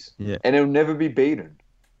 It is, Yeah. and it'll never be beaten,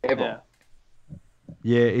 ever.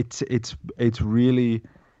 Yeah. Yeah, it's really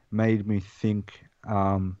made me think.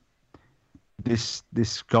 This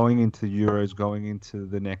going into the Euros, going into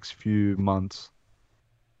the next few months,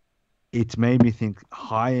 it's made me think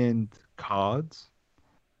high end cards,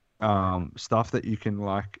 stuff that you can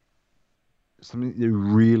like, something you're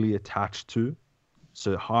really attached to.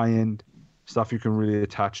 So high end stuff you can really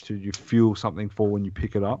attach to. You feel something for when you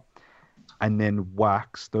pick it up, and then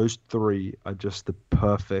Wax. Those 3 are just the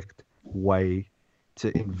perfect way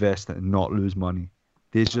to invest and not lose money.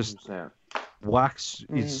 There's just 100%. Wax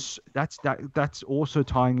is that's also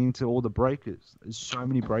tying into all the breakers. There's so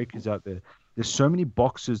many breakers out there. There's so many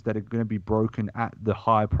boxes that are going to be broken at the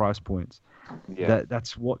high price points. Yeah.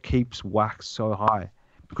 That's what keeps Wax so high,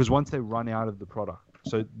 because once they run out of the product,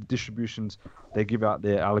 so distributions, they give out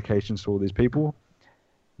their allocations to all these people,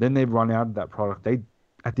 then they run out of that product. They,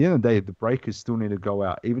 at the end of the day, the breakers still need to go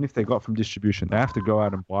out, even if they got from distribution. They have to go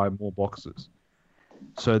out and buy more boxes.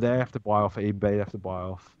 So they have to buy off eBay. They have to buy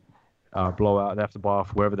off Blowout. They have to buy off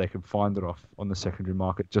wherever they can find it off on the secondary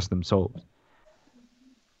market, just themselves.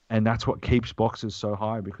 And that's what keeps boxes so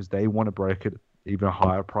high because they want to break it even a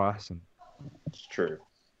higher price. And It's true.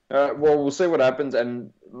 Well, we'll see what happens,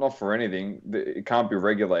 and not for anything, it can't be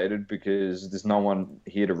regulated because there's no one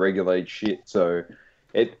here to regulate shit. So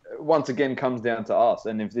it once again comes down to us.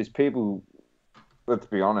 And if there's people, let's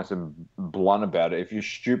be honest and blunt about it, if you're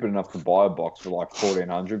stupid enough to buy a box for like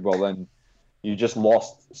 1,400, well then you just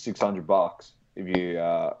lost $600 if you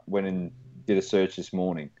went and did a search this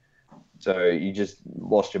morning. So you just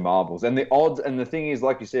lost your marbles. And the odds, and the thing is,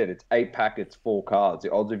 like you said, it's 8 packets, 4 cards.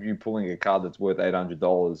 The odds of you pulling a card that's worth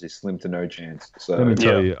 $800 is slim to no chance. So let me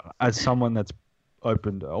tell you, as someone that's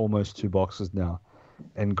opened almost 2 boxes now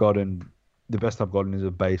and gotten, the best I've gotten is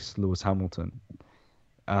a base Lewis Hamilton.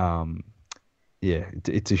 Yeah,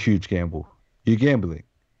 it's a huge gamble. You're gambling.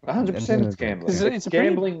 100% it's gambling. It's a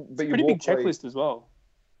gambling, but you pretty big walk away. checklist as well.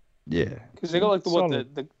 Yeah. Because they got like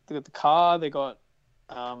Solid. the car, they got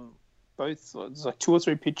both. There's like 2 or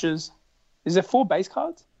 3 pictures. Is there 4 base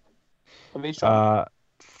cards of each one?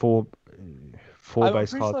 4 I'm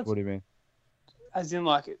base pretty cards. sure What do you mean? As in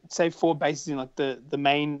like say 4 bases in like the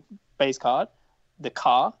main base card, the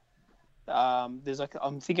car. There's like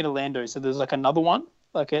I'm thinking of Lando, so there's like another one,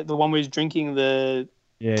 like the one where he's drinking the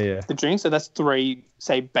Yeah. drink. So that's 3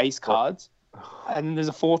 say base cards, and then there's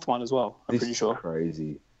a 4th one as well. I'm This pretty is sure.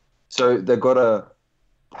 crazy. So they've got a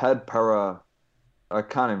Pad Para. I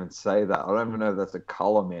can't even say that. I don't even know if that's a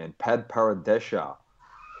color, man. Pad Paradesha.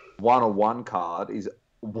 101 card is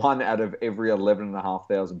 1 out of every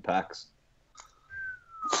 11,500 packs.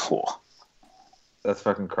 Phew. That's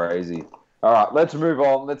fucking crazy. All right, let's move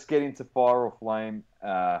on. Let's get into Fire or Flame.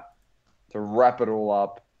 To wrap it all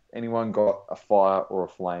up, anyone got a fire or a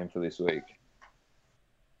flame for this week?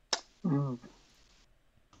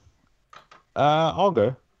 I'll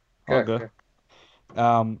go. I'll Okay.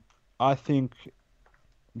 go. I think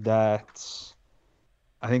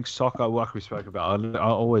soccer, like we spoke about, I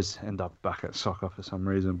always end up back at soccer for some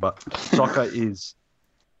reason, but soccer is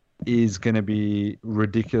going to be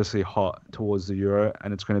ridiculously hot towards the Euro,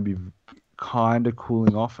 and it's going to be kind of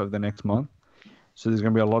cooling off over the next month. So there's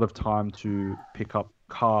going to be a lot of time to pick up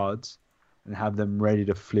cards and have them ready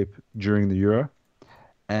to flip during the Euro.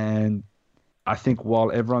 And I think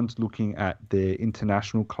while everyone's looking at their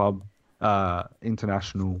international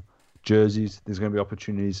jerseys, there's going to be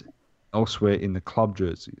opportunities elsewhere in the club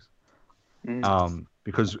jerseys.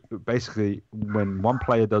 Because basically when one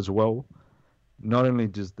player does well, not only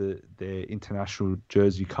does their international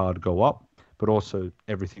jersey card go up, but also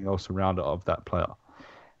everything else around it of that player.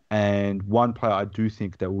 And one player I do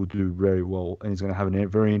think that will do very well and is going to have a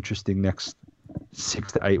very interesting next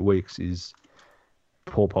 6 to 8 weeks is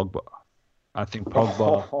Paul Pogba. I think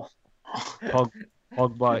Pogba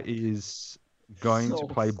is going to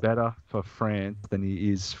play better for France than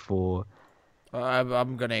he is for...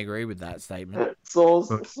 I'm going to agree with that statement. Sauce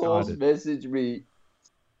United. messaged me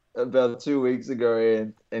about 2 weeks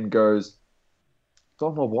ago and goes,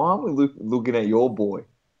 Dom, why aren't we looking at your boy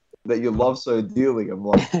that you love so dearly? I'm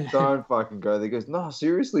like, don't fucking go there. He goes, no,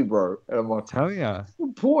 seriously, bro. And I'm like, Tell ya.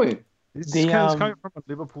 good point. It's The, coming from a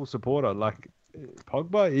Liverpool supporter. Like,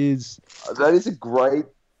 Pogba is... That is a great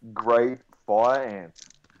fire ant.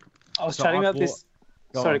 I was So chatting I about this.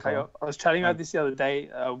 Go Sorry, on, go Kyle. on. I was chatting about this the other day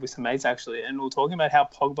with some mates actually, and we were talking about how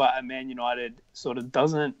Pogba at Man United sort of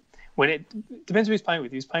doesn't. When it depends who he's playing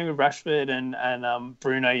with. He's playing with Rashford and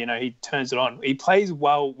Bruno. You know, he turns it on. He plays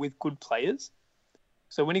well with good players.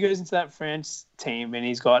 So when he goes into that France team and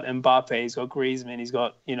he's got Mbappe, he's got Griezmann, he's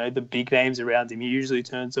got the big names around him, he usually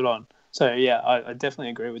turns it on. So yeah, I definitely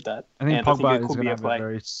agree with that. I think And Pogba it is could going be to a have a play.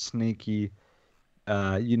 very sneaky,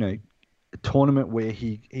 tournament where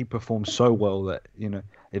he performs so well that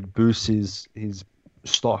it boosts his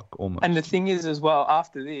stock almost. And the thing is, as well,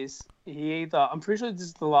 after this, I'm pretty sure this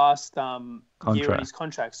is the last year in Contract. his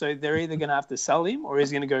contract. So they're either going to have to sell him or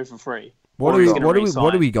he's going to go for free. What Or are he's we gonna what are we re-sign.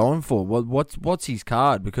 what are we going for? What's his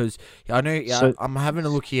card? Because I know So- I'm having a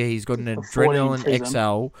look here. He's got an A 14 Adrenaline Prism.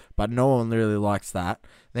 XL, but no one really likes that.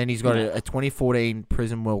 Then he's got a 2014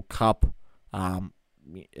 Prism World Cup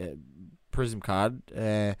Prism card.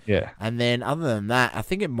 Yeah, And then other than that, I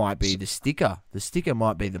think it might be the sticker. The sticker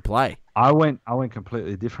might be the play. I went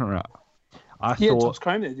completely different route. I Yeah, thought Topps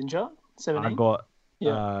Chrome there, didn't you? I 17. got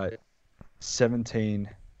Yeah. 17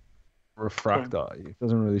 refractor. It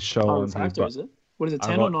doesn't really show Oh, on here, refractor, but is it? What is it, I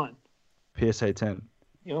 10 or got- 9? PSA 10.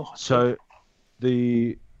 Oh, So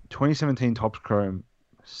the 2017 Topps Chrome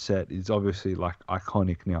set is obviously like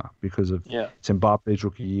iconic now because of yeah. it's Mbappe's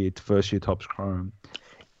rookie year, it's first year Topps Chrome.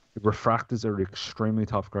 The refractors are extremely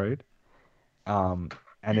tough grade.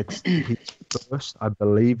 And it's his first, I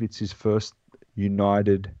believe it's his first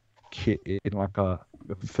United kit in like a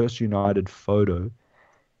first United photo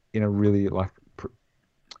in a really like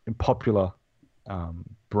popular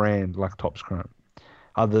brand like Topps Chrome.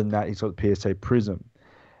 Other than that, he's got the PSA Prism.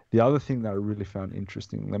 The other thing that I really found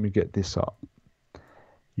interesting, let me get this up.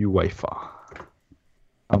 UEFA.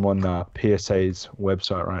 I'm on PSA's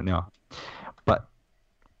website right now. But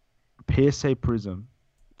PSA Prism,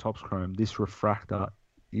 Topps Chrome, this refractor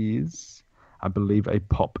is, I believe, a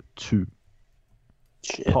Pop 2.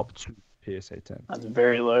 Shit. Pop 2 PSA 10. That's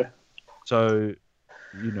very low. So,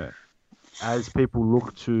 as people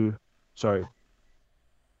look to,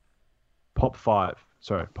 Pop 5.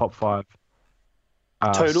 Pop 5.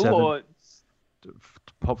 Total 7, or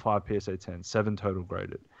Pop 5 PSA 10, 7 total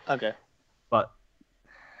graded. okay? But,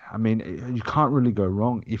 I mean, you can't really go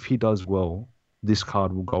wrong. If he does well, this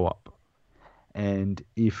card will go up. And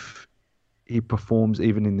if he performs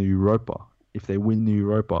even in the Europa, if they win the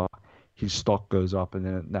Europa, his stock goes up, and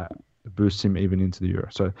then that boosts him even into the Euro.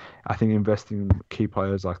 So I think investing in key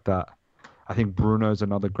players like that, I think Bruno's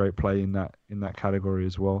another great play in that category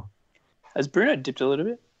as well. Has Bruno dipped a little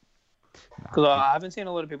bit? Because I haven't seen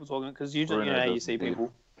a lot of people talking. Because usually, Bruno you doesn't see dip.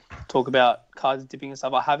 people talk about cards dipping and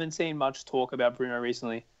stuff. I haven't seen much talk about Bruno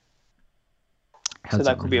recently, so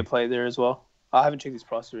that could be a play there as well. I haven't checked his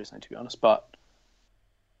prices recently, to be honest, but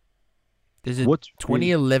There's a What's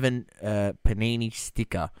 2011 Panini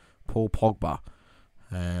sticker, Paul Pogba,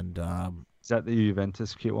 and Is that the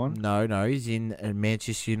Juventus kit one? no, he's in a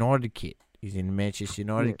Manchester United kit. He's in a Manchester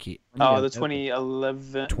United kit. the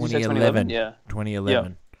 2011, 2011. yeah,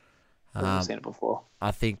 2011. I've seen it before.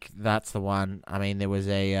 I think that's the one. I mean, there was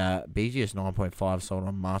a BGS 9.5 sold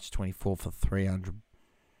on March 24 for 300,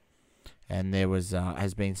 and there was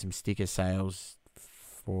has been some sticker sales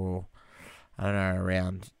for, I don't know,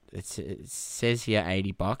 around. It says here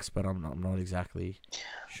 $80, but I'm not exactly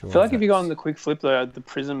sure. I feel like if you go on the quick flip though, the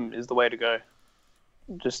Prism is the way to go.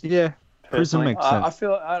 Just Yeah, Prism personally. makes sense. I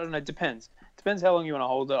feel, I don't know, depends how long you want to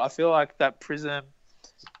hold it. I feel like that Prism,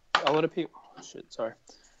 a lot of people. Oh, shit, sorry.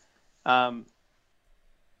 A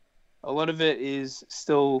lot of it is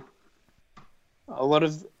still. A lot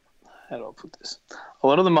of. How do I put this? A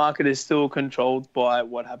lot of the market is still controlled by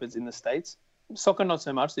what happens in the States. Soccer, not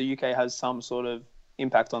so much. The UK has some sort of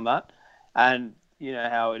impact on that, and you know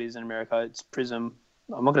how it is in America. It's Prism.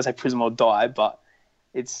 I'm not going to say Prism or die, but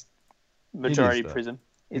it's majority though. Prism.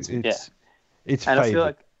 It's and favored. I feel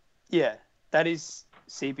like that is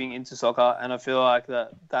seeping into soccer, and I feel like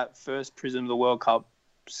that first Prism, the World Cup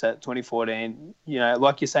set 2014,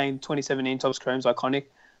 like you're saying, 2017 Topps Chrome's iconic.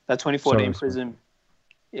 That 2014 Prism,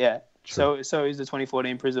 yeah. True. So is the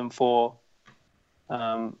 2014 Prism for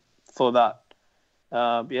that.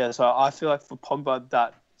 So I feel like for Pogba,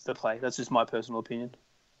 that's the play. That's just my personal opinion.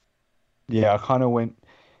 Yeah, I kind of went.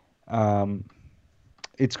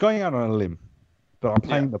 It's going out on a limb, but I'm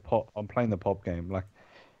playing the pop. I'm playing the pop game. Like,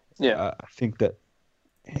 I think that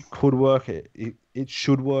it could work. It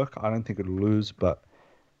should work. I don't think it'll lose, but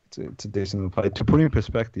it's a decent play. To put in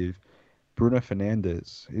perspective, Bruno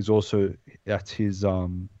Fernandes is also at his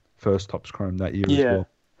first Topps Chrome that year as well.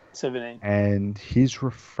 17. And his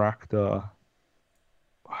refractor.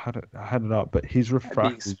 I had it up, but his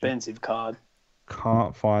refractor. Expensive card.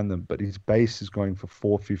 Can't find them, but his base is going for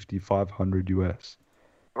 $450, $500 US.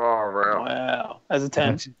 Oh, wow. Wow. As a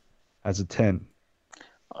 10. As a 10.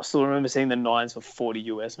 I still remember seeing the 9s for 40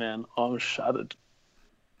 US, man. I'm shuddered.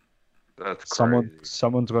 That's crazy.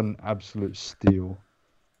 Someone's got an absolute steal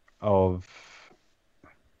of.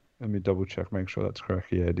 Let me double check, make sure that's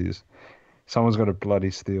correct. Yeah, it is. Someone's got a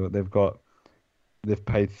bloody steal. They've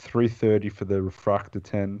paid $330 for the refractor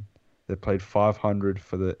 10. They paid $500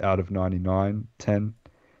 for the out of 99 10.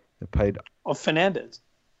 They paid Of Fernandes.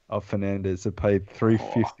 They paid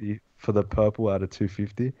 $350 for the purple out of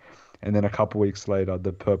 250, and then a couple weeks later,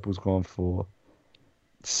 the purple's gone for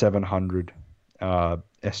 $700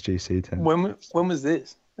 SGC 10. When was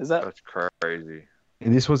this? Is that? That's crazy.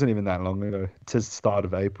 And this wasn't even that long ago. It says start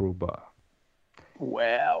of April, but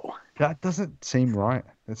Wow. that doesn't seem right.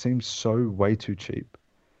 It seems so way too cheap.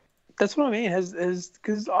 That's what I mean.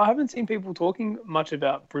 Because I haven't seen people talking much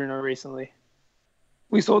about Bruno recently.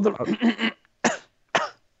 We saw the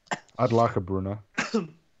I'd like a Bruno.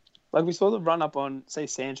 we saw the run up on, say,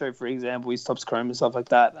 Sancho, for example. His Topps Chrome and stuff like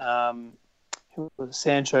that. Who was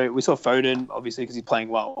Sancho? We saw Foden, obviously, because he's playing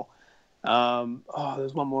well.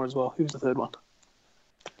 There's one more as well. Who was the third one?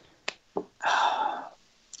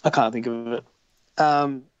 I can't think of it.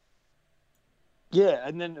 And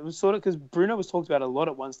then it was sort of because Bruno was talked about a lot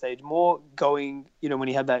at one stage, more going, when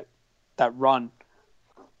he had that run.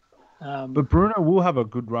 But Bruno will have a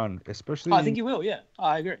good run, especially. I think he will. Yeah,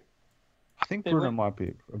 I agree. I think Yeah, Bruno when- might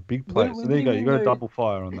be a big player. when So there you did go. he You got a go- double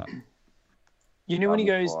fire on that. You know when he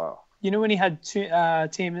goes. Wow. You know when he had team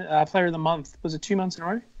player of the month? Was it 2 months in a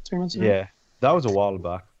row? 3 months in a row? Yeah, that was a while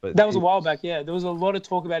back. But That was a while back, yeah. There was a lot of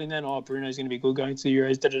talk about him then. Oh, Bruno's going to be good going to the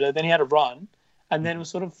Euros. Da, da, da. Then he had a run, and then it was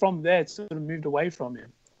sort of from there, it sort of moved away from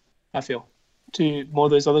him, I feel, to more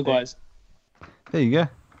of those other guys. There you go.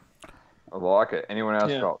 I like it. Anyone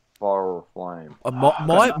else Yeah. got fire or flame?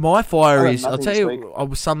 My fire I got is, I'll nothing tell this you,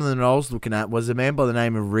 week. something that I was looking at was a man by the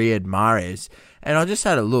name of Riyad Mahrez, and I just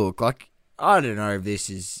had a look. Like, I don't know if this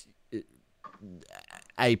is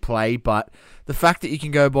a play, but the fact that you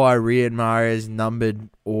can go buy Riyad Mahrez numbered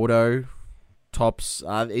auto tops,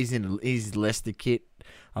 he's in his Leicester kit.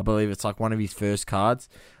 I believe it's like one of his first cards.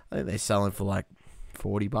 I think they're selling for like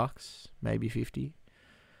 $40, maybe 50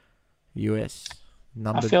 US. I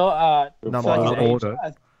Numbered. feel, Number like his order.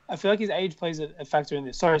 age, I feel like his age plays a factor in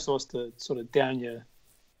this. Sorry, Sauce, to sort of down your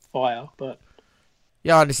fire, but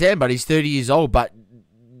Yeah, I understand, but he's 30 years old. But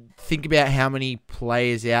think about how many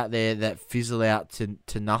players out there that fizzle out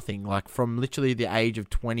to nothing. Like, from literally the age of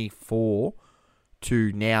 24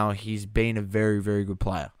 to now, he's been a very, very good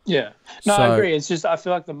player. yeah. No, So- I agree. It's just I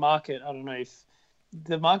feel like the market, I don't know if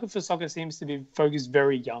the market for soccer seems to be focused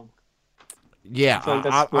very young. Yeah, I feel like I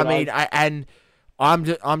that's what mean,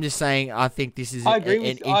 I'm just saying, I think this is I agree an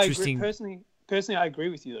with I agree. interesting. Personally, I agree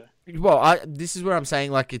with you though. Well, this is where I'm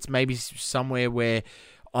saying, like, it's maybe somewhere where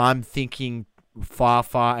I'm thinking far,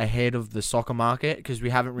 far ahead of the soccer market, because we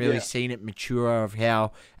haven't really Yeah. seen it mature of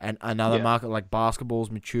how another Yeah. market like basketball's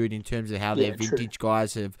matured in terms of how Yeah, their true. vintage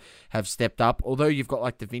guys have stepped up. Although you've got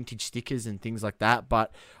like the vintage stickers and things like that,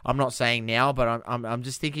 but I'm not saying now, but I'm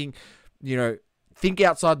just thinking, think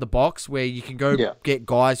outside the box where you can go Yeah. get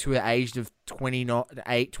guys who are aged of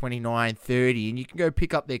 28, 29, 30, and you can go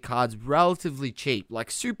pick up their cards relatively cheap,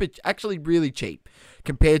 like actually really cheap,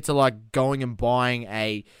 compared to like going and buying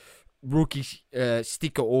a rookie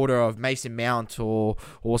sticker order of Mason Mount or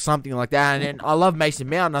something like that. And then I love Mason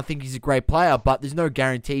Mount, and I think he's a great player, but there's no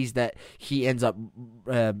guarantees that he ends up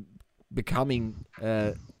becoming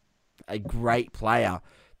a great player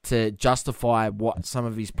to justify what some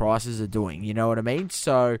of his prices are doing. You know what I mean?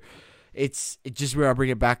 So it's just where I bring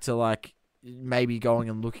it back to, like, maybe going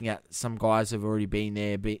and looking at some guys who've already been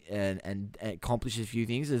there and accomplished a few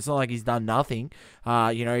things. It's not like he's done nothing.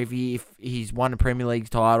 If he's won a Premier League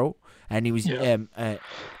title and he was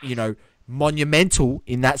monumental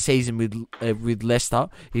in that season with Leicester.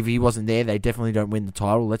 If he wasn't there, they definitely don't win the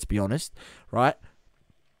title. Let's be honest, right?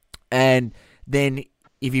 And then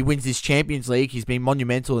if he wins this Champions League, he's been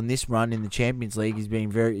monumental in this run in the Champions League.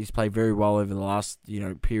 He's played very well over the last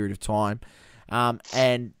period of time,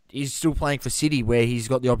 and he's still playing for City, where he's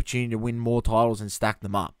got the opportunity to win more titles and stack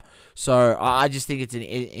them up. So I just think it's an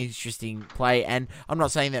interesting play, and I'm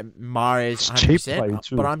not saying that Mahrez It's cheap 100%, play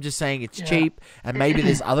too. but I'm just saying it's Yeah. cheap, and maybe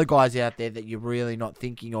there's other guys out there that you're really not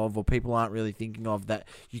thinking of, or people aren't really thinking of, that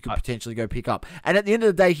you could potentially go pick up. And at the end of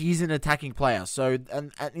the day, he's an attacking player. So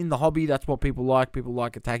and in the hobby, that's what people like. People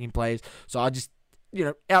like attacking players. So I just,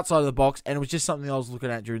 outside of the box, and it was just something I was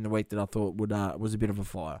looking at during the week that I thought was a bit of a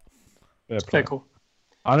flyer. Fair play. Okay, cool.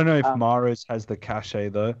 I don't know if Mahrez has the cachet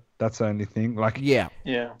though. That's the only thing. Like, Yeah.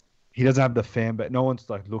 Yeah. he doesn't have the fan, but no one's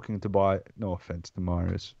like looking to buy. No offense to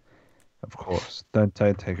Mahrez, of course. Don't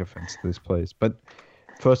take offense to this, please. But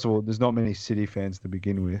first of all, there's not many City fans to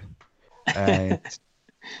begin with, and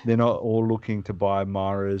they're not all looking to buy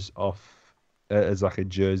Mahrez off as like a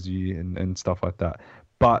jersey and stuff like that.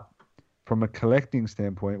 But from a collecting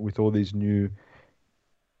standpoint, with all these new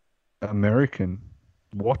American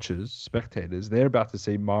watchers, spectators, they're about to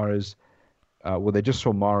see Mahrez. They just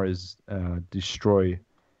saw Mahrez destroy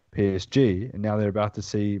PSG, and now they're about to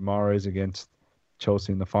see Mahrez against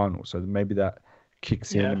Chelsea in the final. So maybe that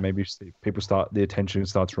kicks in, Yeah. and maybe the attention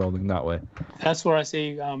starts rolling that way. That's where I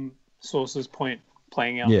see Source's point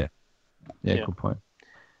playing out. Yeah, Yeah. good point.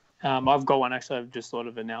 I've got one, actually. I've just thought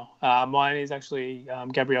of it now. Mine is actually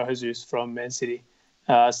Gabriel Jesus from Man City.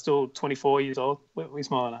 Still 24 years old. What are we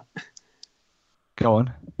smiling at? Go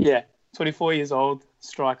on. Yeah, 24 years old,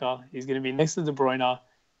 striker. He's going to be next to De Bruyne.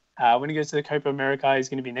 When he goes to the Copa America, he's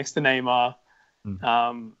going to be next to Neymar.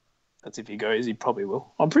 That's if he goes. He probably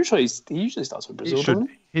will. I'm pretty sure he usually starts with Brazil. doesn't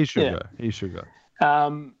He should Yeah. go. He should go.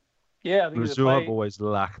 Yeah, I think he's a Brazil have play. always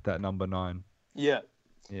lacked that number 9. Yeah,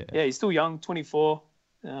 Yeah. he's still young, 24.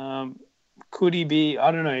 Could he be?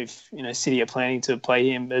 I don't know if City are planning to play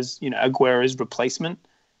him as Aguero's replacement,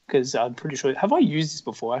 because I'm pretty sure. Have I used this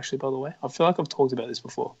before? Actually, by the way, I feel like I've talked about this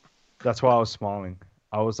before. That's why I was smiling.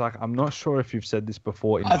 I was like, I'm not sure if you've said this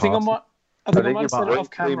before. I think I might. I think I think might you have said it off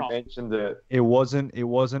briefly camera. mentioned it. It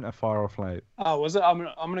wasn't a fire or flame. Oh, was it? I'm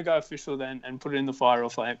gonna go official then and put it in the fire or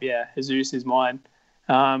flame. Yeah, Jesus is mine.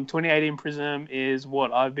 2018 Prism is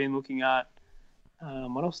what I've been looking at.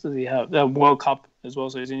 What else does he have? The World Cup as well.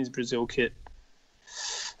 So he's in his Brazil kit.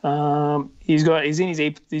 He's got the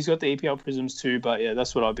EPL Prisms too. But yeah,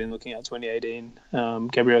 that's what I've been looking at. 2018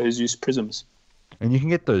 Gabriel Jesus Prisms. And you can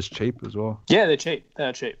get those cheap as well. Yeah, they're cheap.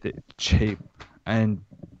 They're cheap. They're cheap. And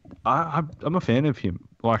I'm a fan of him.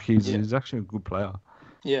 Like he's actually a good player.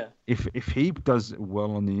 Yeah. If he does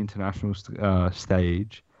well on the international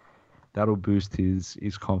stage, that'll boost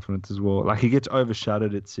his confidence as well. Like he gets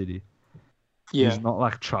overshadowed at City. Yeah. He's not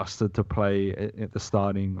like trusted to play at the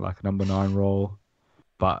starting like number 9 role,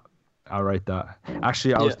 but I rate that.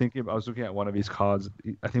 Actually, I was looking at one of his cards.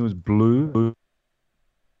 I think it was blue.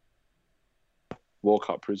 World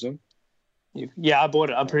Cup Prism. Yeah, I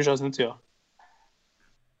bought it. I'm pretty sure I sent it to you.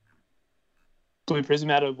 Blue Prism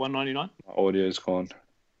out of 199. Audio's gone.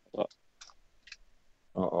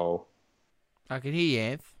 Uh-oh. I can hear you,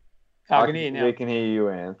 Anth. I can hear you now. We can hear you,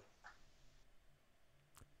 Anth.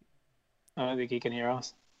 I don't think he can hear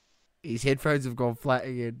us. His headphones have gone flat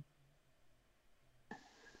again.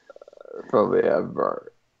 Probably have, bro.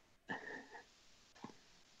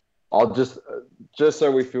 I'll just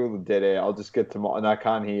so we feel the dead air, I'll just get to my... And I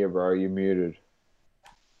can't hear, bro. You're muted.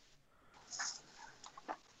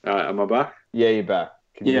 Am I back? Yeah, you're back.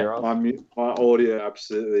 Can you hear us? My audio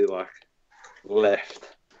absolutely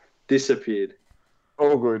left, disappeared.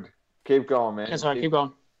 All good. Keep going, man. That's right. Keep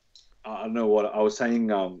going. I don't know what I was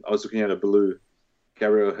saying. I was looking at a blue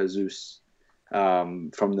Gabriel Jesus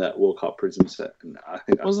from that World Cup Prism set, and I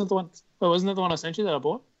think Wasn't the one? Well, wasn't that the one I sent you that I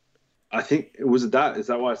bought? I think it was that. Is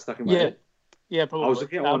that why it's stuck in my head? Yeah, probably. I was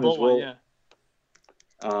looking at one as well.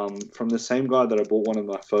 From the same guy that I bought one of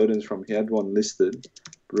my photos from. He had one listed.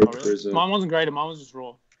 Prism. Mine wasn't graded. Mine was just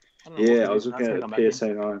raw. I was looking at a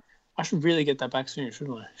PSA 9. I should really get that back soon,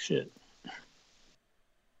 shouldn't I? Shit.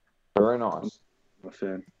 Very nice. I'm a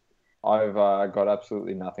fan. I've got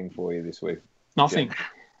absolutely nothing for you this week. Nothing.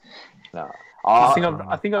 No. I think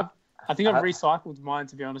I've recycled mine,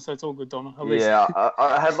 to be honest. So it's all good, Donna. At least. Yeah,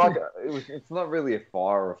 I had it's not really a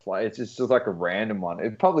fire or a flame. It's just like a random one.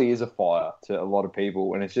 It probably is a fire to a lot of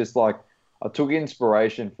people, and it's just like I took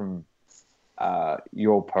inspiration from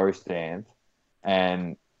your post, Anth,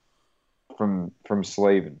 and from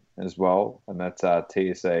Sleven as well, and that's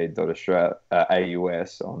TSA.Australia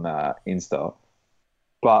AUS on Insta.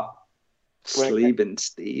 But Steven.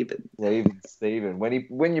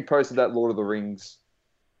 When you posted that Lord of the Rings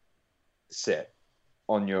set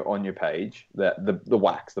on your page, that the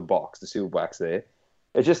wax, the box, the sealed wax there,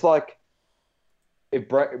 it's just like it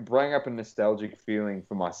brought up a nostalgic feeling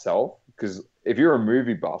for myself, because if you're a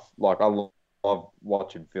movie buff, like I love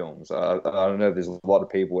watching films. I don't know, there's a lot of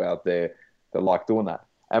people out there that like doing that.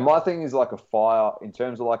 And my thing is like a fire in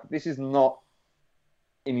terms of like, this is not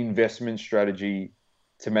an investment strategy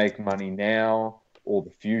to make money now or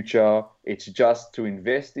the future. It's just to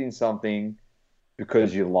invest in something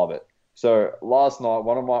because you love it. So last night,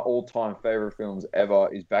 one of my all-time favorite films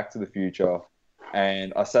ever is Back to the Future.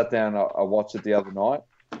 And I sat down, I watched it the other night,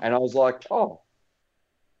 and I was like, oh,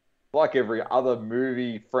 like every other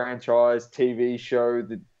movie, franchise, TV show,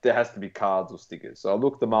 there has to be cards or stickers. So I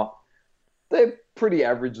looked them up. They're pretty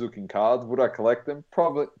average-looking cards. Would I collect them?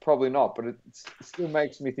 Probably not. But it still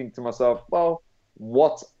makes me think to myself, well,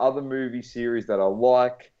 what's other movie series that I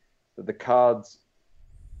like, that the cards,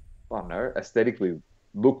 I don't know, aesthetically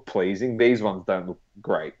look pleasing? These ones don't look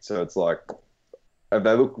great. So it's like, if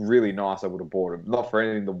they look really nice, I would have bought them. Not for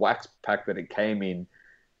anything. The wax pack that it came in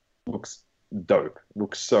looks dope.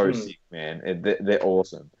 Looks so sick, man. They're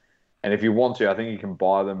awesome. And if you want to, I think you can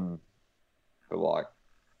buy them for like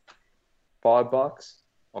 $5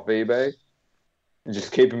 off eBay and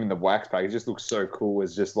just keep them in the wax pack. It just looks so cool.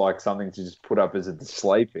 It's just like something to just put up as a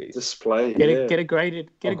display piece. Get it graded.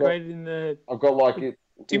 Get it graded in the. I've got like it.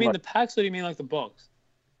 Do you mean the packs or do you mean like the box?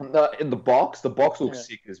 No, in the box. The box looks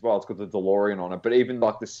sick as well. It's got the DeLorean on it. But even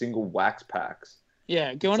like the single wax packs.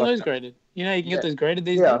 Yeah, get one of those graded. You know, you can get those graded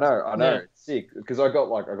these days. I know. Yeah. It's sick because I got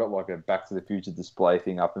like a Back to the Future display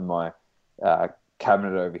thing up in my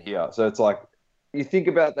cabinet over here. So it's like, you think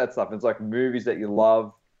about that stuff. It's like movies that you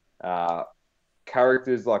love,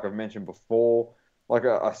 characters like I've mentioned before. Like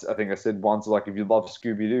I think I said once, like if you love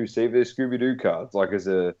Scooby-Doo, see if there's Scooby-Doo cards.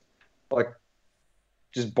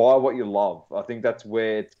 Just buy what you love. I think that's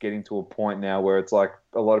where it's getting to a point now where it's like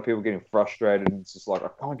a lot of people getting frustrated and it's just like, I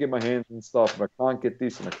can't get my hands on stuff and I can't get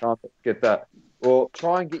this and I can't get that. Well,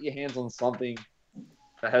 try and get your hands on something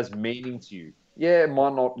that has meaning to you. Yeah, it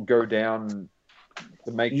might not go down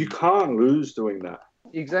to make You can't lose doing that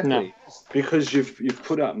exactly. No. because you've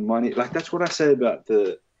put out money. Like that's what I say about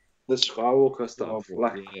the Skywalker stuff.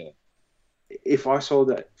 Like yeah. if I sold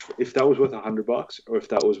that, if that was worth $100 or if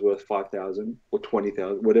that was worth 5,000 or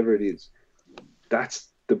 20,000, whatever it is, that's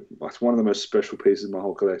one of the most special pieces of my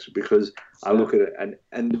whole collection because I look at it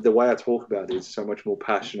and the way I talk about it is so much more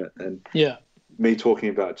passionate than Yeah. me talking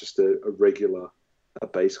about just a regular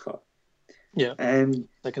base card. Yeah. And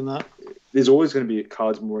Second that. there's always going to be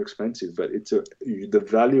cards more expensive, but the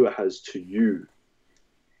value it has to you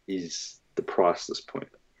is the priceless point.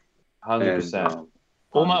 100%. And,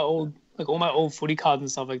 All my old footy cards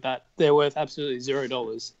and stuff like that, they're worth absolutely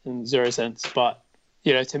 $0 and 0 cents. But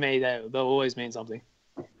to me, they'll always mean something.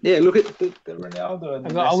 yeah, look at the Ronaldo.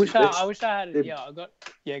 And I wish I had it. they're-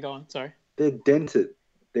 Yeah, go on. Sorry. They're dented.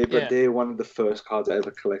 But Yeah. they're one of the first cards I ever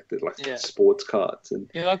collected, like Yeah. sports cards. And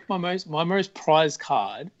Yeah, like my most prized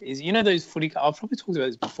card is those footy cards. I've probably talked about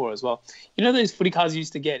this before as well. Those footy cards you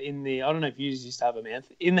used to get in the. I don't know if you used to have them, Anth,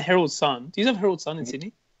 in the Herald Sun. Do you have Herald Sun in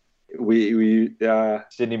Sydney? we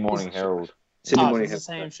Sydney Morning Herald. Sydney Oh, Morning it's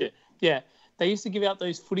the Herald. same shit. Yeah, they used to give out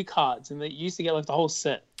those footy cards, and they used to get like the whole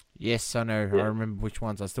set. Yes, I know. Yeah. I remember which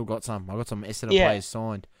ones. I still got some. I got some Essendon Yeah. players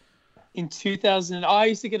signed. In 2000, I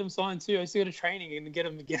used to get them signed too. I used to go to training and get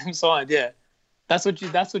them signed. Yeah, that's what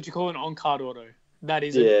you call an on-card auto. That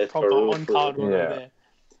is Yeah, a it's proper for real, on-card for auto real.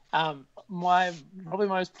 there. My probably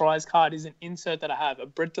most prized card is an insert that I have, a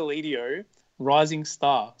Brett Deledio Rising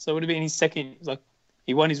Star. So it would have been his second, like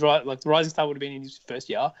he won his right, like the Rising Star would have been in his first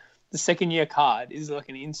year. The second year card is like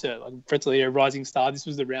an insert, like Brett Deledio Rising Star. This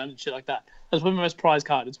was the round and shit like that. That's probably my most prized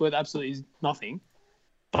card. It's worth absolutely nothing,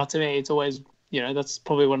 but to me, it's always that's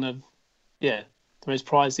probably one of the most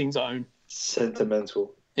prized things I own.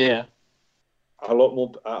 Sentimental. Yeah, A lot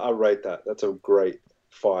more. I rate that. That's a great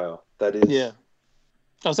fire. That is. yeah.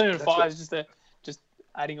 I was saying That's five, what- just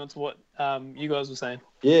adding on to what you guys were saying.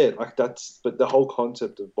 Yeah, like that's. But the whole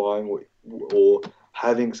concept of buying or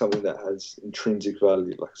having something that has intrinsic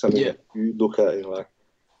value, like something Yeah. that you look at and you're like,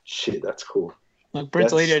 shit, that's cool. Like Brett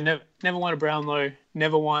That's- Deledio never won a Brownlow,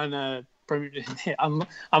 never won a Premier.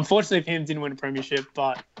 Unfortunately for him, didn't win a premiership,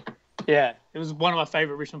 but yeah, it was one of my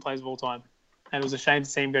favourite Richmond players of all time, and it was a shame to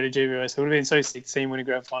see him go to GWS. It would have been so sick to see him win a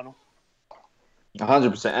grand final.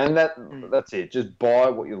 100%. And that's it. Just buy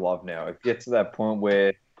what you love now. It gets to that point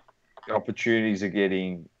where the opportunities are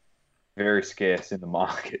getting very scarce in the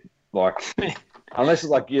market. Like, unless it's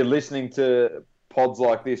like you're listening to pods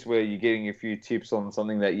like this where you're getting a few tips on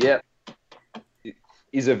something that,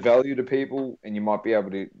 is of value to people and you might be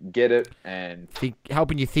able to get it and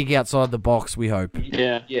Helping you think outside the box, we hope.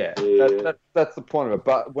 Yeah, Yeah. that's the point of it.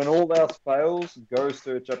 But when all else fails, go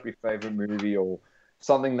search up your favorite movie or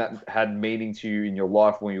something that had meaning to you in your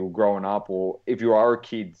life when you were growing up, or if you are a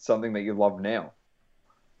kid, something that you love now.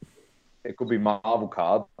 It could be Marvel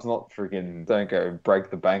cards, not freaking. Don't go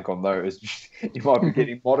break the bank on those. You might be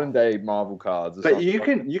getting modern day Marvel cards. Or But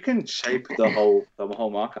something. you can shape the whole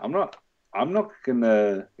market. I'm not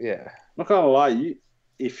gonna Yeah. not gonna lie.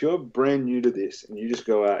 If you're brand new to this and you just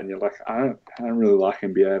go out and you're like, I don't really like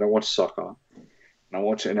NBA. I don't watch soccer. And I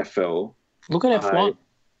watch NFL. look at F1.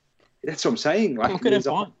 That's what I'm saying. Like, Look at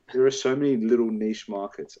F1. there are so many little niche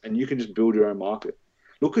markets, and you can just build your own market.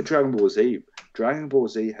 Look at Dragon Ball Z. Dragon Ball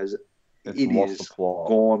Z has It's it lost is the plot.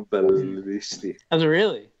 gone ballistic. As a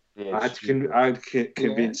really? Yeah, I'd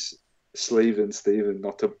convince Sleeve and Steven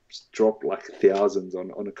not to drop like thousands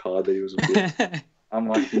on a card that he was with. I'm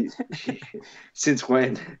like, since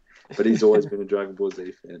when? But he's always been a Dragon Ball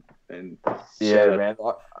Z fan. And yeah, shout out- man.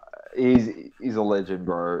 Like, he's a legend,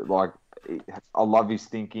 bro. Like, I love his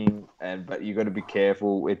thinking, but you got to be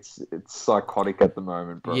careful. It's psychotic at the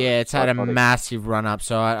moment, bro. Yeah, it's had a Psychotic. massive run up,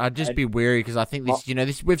 so I'd just be wary because I think this,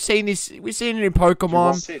 this we've seen it in Do you Pokemon,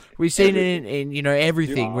 want- we've seen everything. it in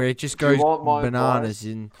everything where it just Do you goes want my bananas,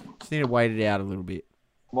 and just need to wait it out a little bit.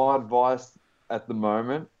 My advice at the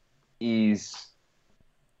moment is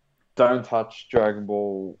don't touch Dragon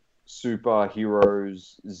Ball Super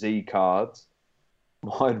Heroes Z cards.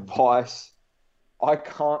 My advice, I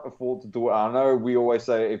can't afford to do it. I know we always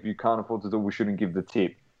say if you can't afford to do it, we shouldn't give the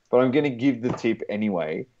tip. But I'm going to give the tip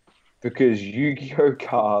anyway because Yu-Gi-Oh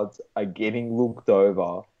cards are getting looked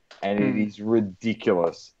over and it is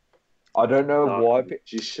ridiculous. I don't know why.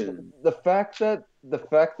 Magician. The fact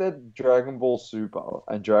that Dragon Ball Super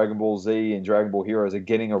and Dragon Ball Z and Dragon Ball Heroes are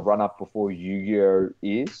getting a run up before Yu-Gi-Oh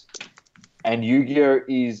is, and Yu-Gi-Oh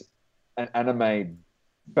is an anime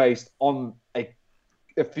based on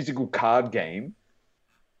a physical card game,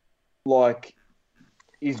 like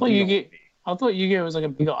is beyond I thought Yu-Gi-Oh was like a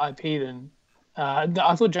bigger IP than.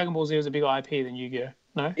 I thought Dragon Ball Z was a bigger IP than Yu-Gi-Oh.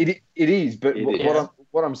 No. It is, but It what is.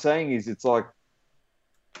 what I'm saying is, it's like,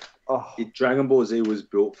 oh, Dragon Ball Z was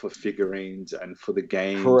built for figurines and for the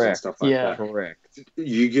games and Correct. stuff like Yeah. that. correct.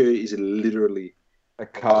 Yu-Gi-Oh is literally A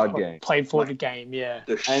card game, Played for Like- the game, yeah.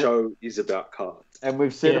 the show is about cards. and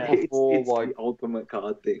we've said Yeah. it before. It's Like, the ultimate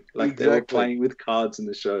card thing. Like they were Exactly. playing with cards in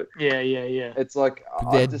the show. Yeah. it's like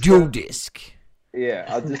I They're just dual don't- disc. Yeah,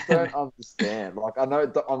 I just don't understand. Like, I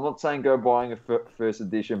know I'm not saying go buying a first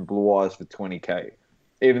edition Blue Eyes for 20K,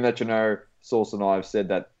 even that Source and I have said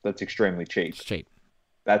that that's extremely cheap. It's cheap.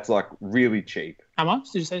 That's like really cheap. How much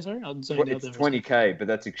did you say? Sorry, I zoned out It's there. 20K, but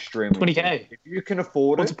that's extremely 20K? cheap. If you can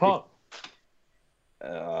afford What's a it, pop?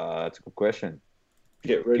 that's a good question.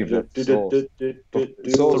 Get ready Give to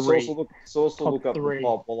that Source, Source Source will Top look up three. the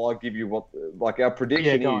pop while I give you what like our Yeah,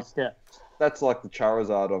 prediction go on. is. Yeah. That's like the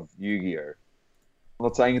Charizard of Yu-Gi-Oh. I'm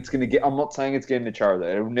not saying it's going to get. I'm not saying it's getting the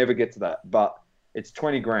Charizard. It'll never get to that, but it's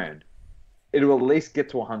 20 grand. It'll at least get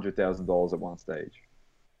to $100,000 at one stage.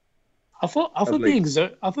 I thought the least.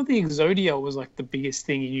 Exodia was like the biggest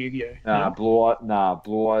thing in Yu-Gi-Oh.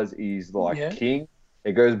 Blue Eyes is like Yeah. king.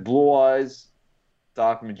 It goes Blue Eyes,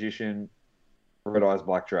 Dark Magician, Red Eyes,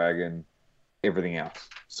 Black Dragon, everything else.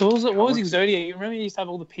 So what was Exodia? You remember you used to have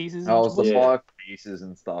all the pieces? Oh, it's the Yeah. 5 pieces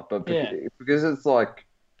and stuff, but Yeah. because it's like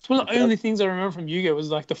It's one of the only things I remember from Yu-Gi-Oh was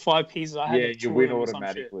like the 5 pieces I had. Yeah, to you chew win them or some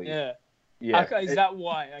automatically. shit. Yeah. yeah, Okay, is that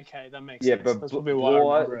why? Okay, that makes yeah, sense. but That's probably why I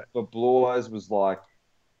remember it. Blue Eyes was like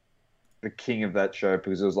the king of that show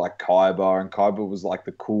because it was like Kaiba, and Kaiba was like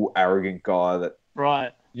the cool, arrogant guy that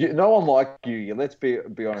Right. no one liked you. Let's be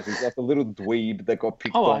honest. He's like a little dweeb that got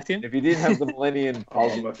picked I on. liked him. If you didn't have the Millennium I'm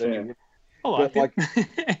Puzzle, a then you fan. would- I liked But,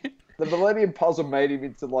 it. the Millennium Puzzle made him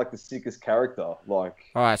into like the sickest character.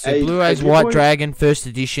 Like, All right, so Hey, Blue Eyes have you White boys- Dragon First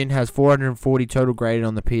Edition has 440 total graded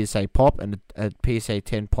on the PSA pop, and a PSA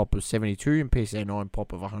 10 pop of 72 and PSA 9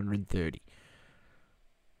 pop of 130.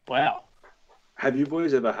 Wow. Have you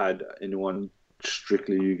boys ever had anyone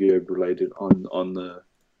strictly Yu-Gi-Oh related on the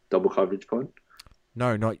double coverage pod?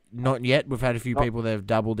 No, not yet. We've had a few Not- people that have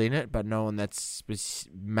doubled in it, but no one that's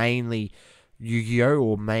mainly Yu-Gi-Oh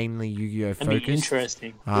or mainly Yu-Gi-Oh That'd be focused.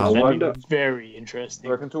 interesting. I That'd wonder- be very interesting.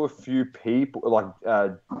 spoken to a few people, like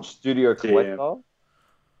Studio Collector.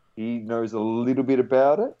 He knows a little bit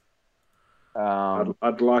about it.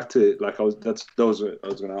 I'd like to that was what I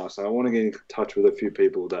was going to ask. I want to get in touch with a few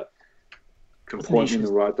people that can That's point me in niche.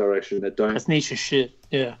 the right direction. That don't. That's niche as shit.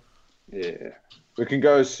 Yeah. Yeah. We can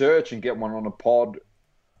go search and get one on a pod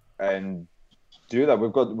and do that.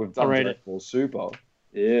 We've done I'll rate Dragon Ball Super.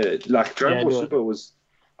 Yeah, like Dragon Yeah, Ball do it. Super was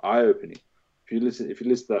eye opening. If you listen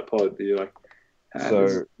to that pod, you're like, So-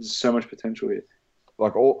 there's so much potential here.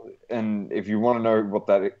 Like and if you want to know what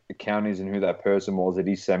that account is and who that person was, it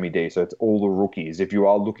is Sammy D. So it's all the rookies. If you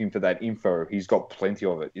are looking for that info, he's got plenty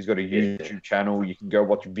of it. He's got a YouTube channel. You can go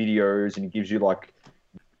watch videos, and he gives you like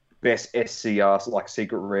best SCR, like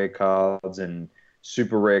secret rare cards and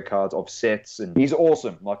super rare cards of sets. And he's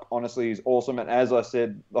awesome. Like, honestly, he's awesome. And as I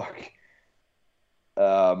said, like,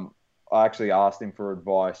 I actually asked him for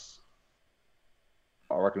advice.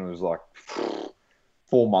 I reckon it was like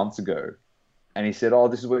 4 months ago. And he said, "Oh,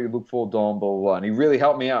 this is what you look for, Don, blah, blah, blah." And he really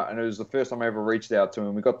helped me out. And it was the first time I ever reached out to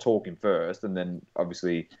him. We got talking first, and then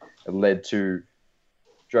obviously it led to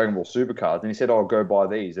Dragon Ball Super cards. And he said, "Oh, go buy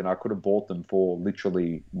these." And I could have bought them for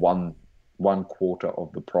literally one quarter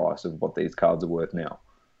of the price of what these cards are worth now.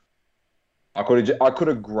 I could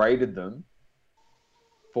have graded them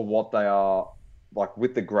for what they are, like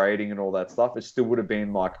with the grading and all that stuff. It still would have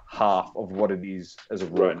been like half of what it is as a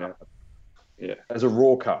raw Right now. card. Yeah. As a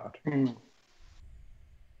raw card. Mm.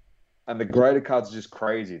 And the graded cards are just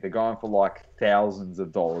crazy. They're going for like thousands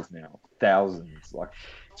of dollars now. Thousands. Like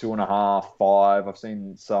 2.5, 5. I've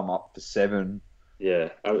seen some up to 7. Yeah,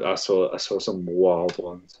 I saw some wild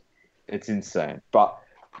ones. It's insane. But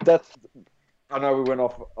that's... I know we went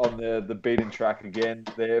off on the beaten track again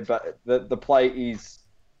there, but the play is...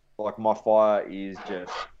 Like, my fire is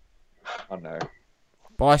just... I don't know.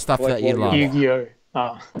 Buy stuff Like that you what love. you- Yu-Gi-Oh.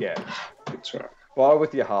 Ah. Yeah. That's right. Buy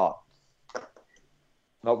with your heart.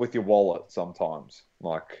 Not with your wallet sometimes.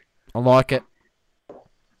 Like... I like it.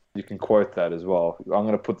 You can quote that as well. I'm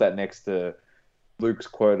going to put that next to Luke's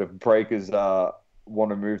quote of Breakers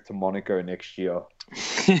want to move to Monaco next year.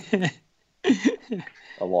 I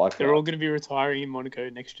like They're that. all going to be retiring in Monaco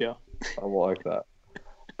next year. I like that.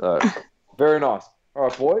 Very nice. All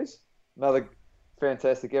right, boys. Another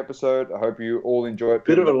fantastic episode. I hope you all enjoy it.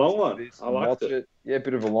 Bit of a long one. I liked Watch it. Yeah, a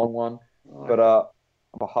bit of a long one. But on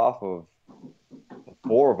behalf of the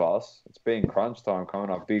 4 of us, it's been crunch time coming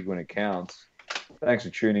up big when it counts. Thanks for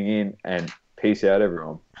tuning in, and peace out,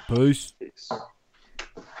 everyone. Peace. Peace.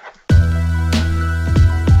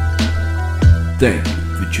 Thank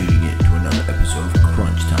you for tuning in to another episode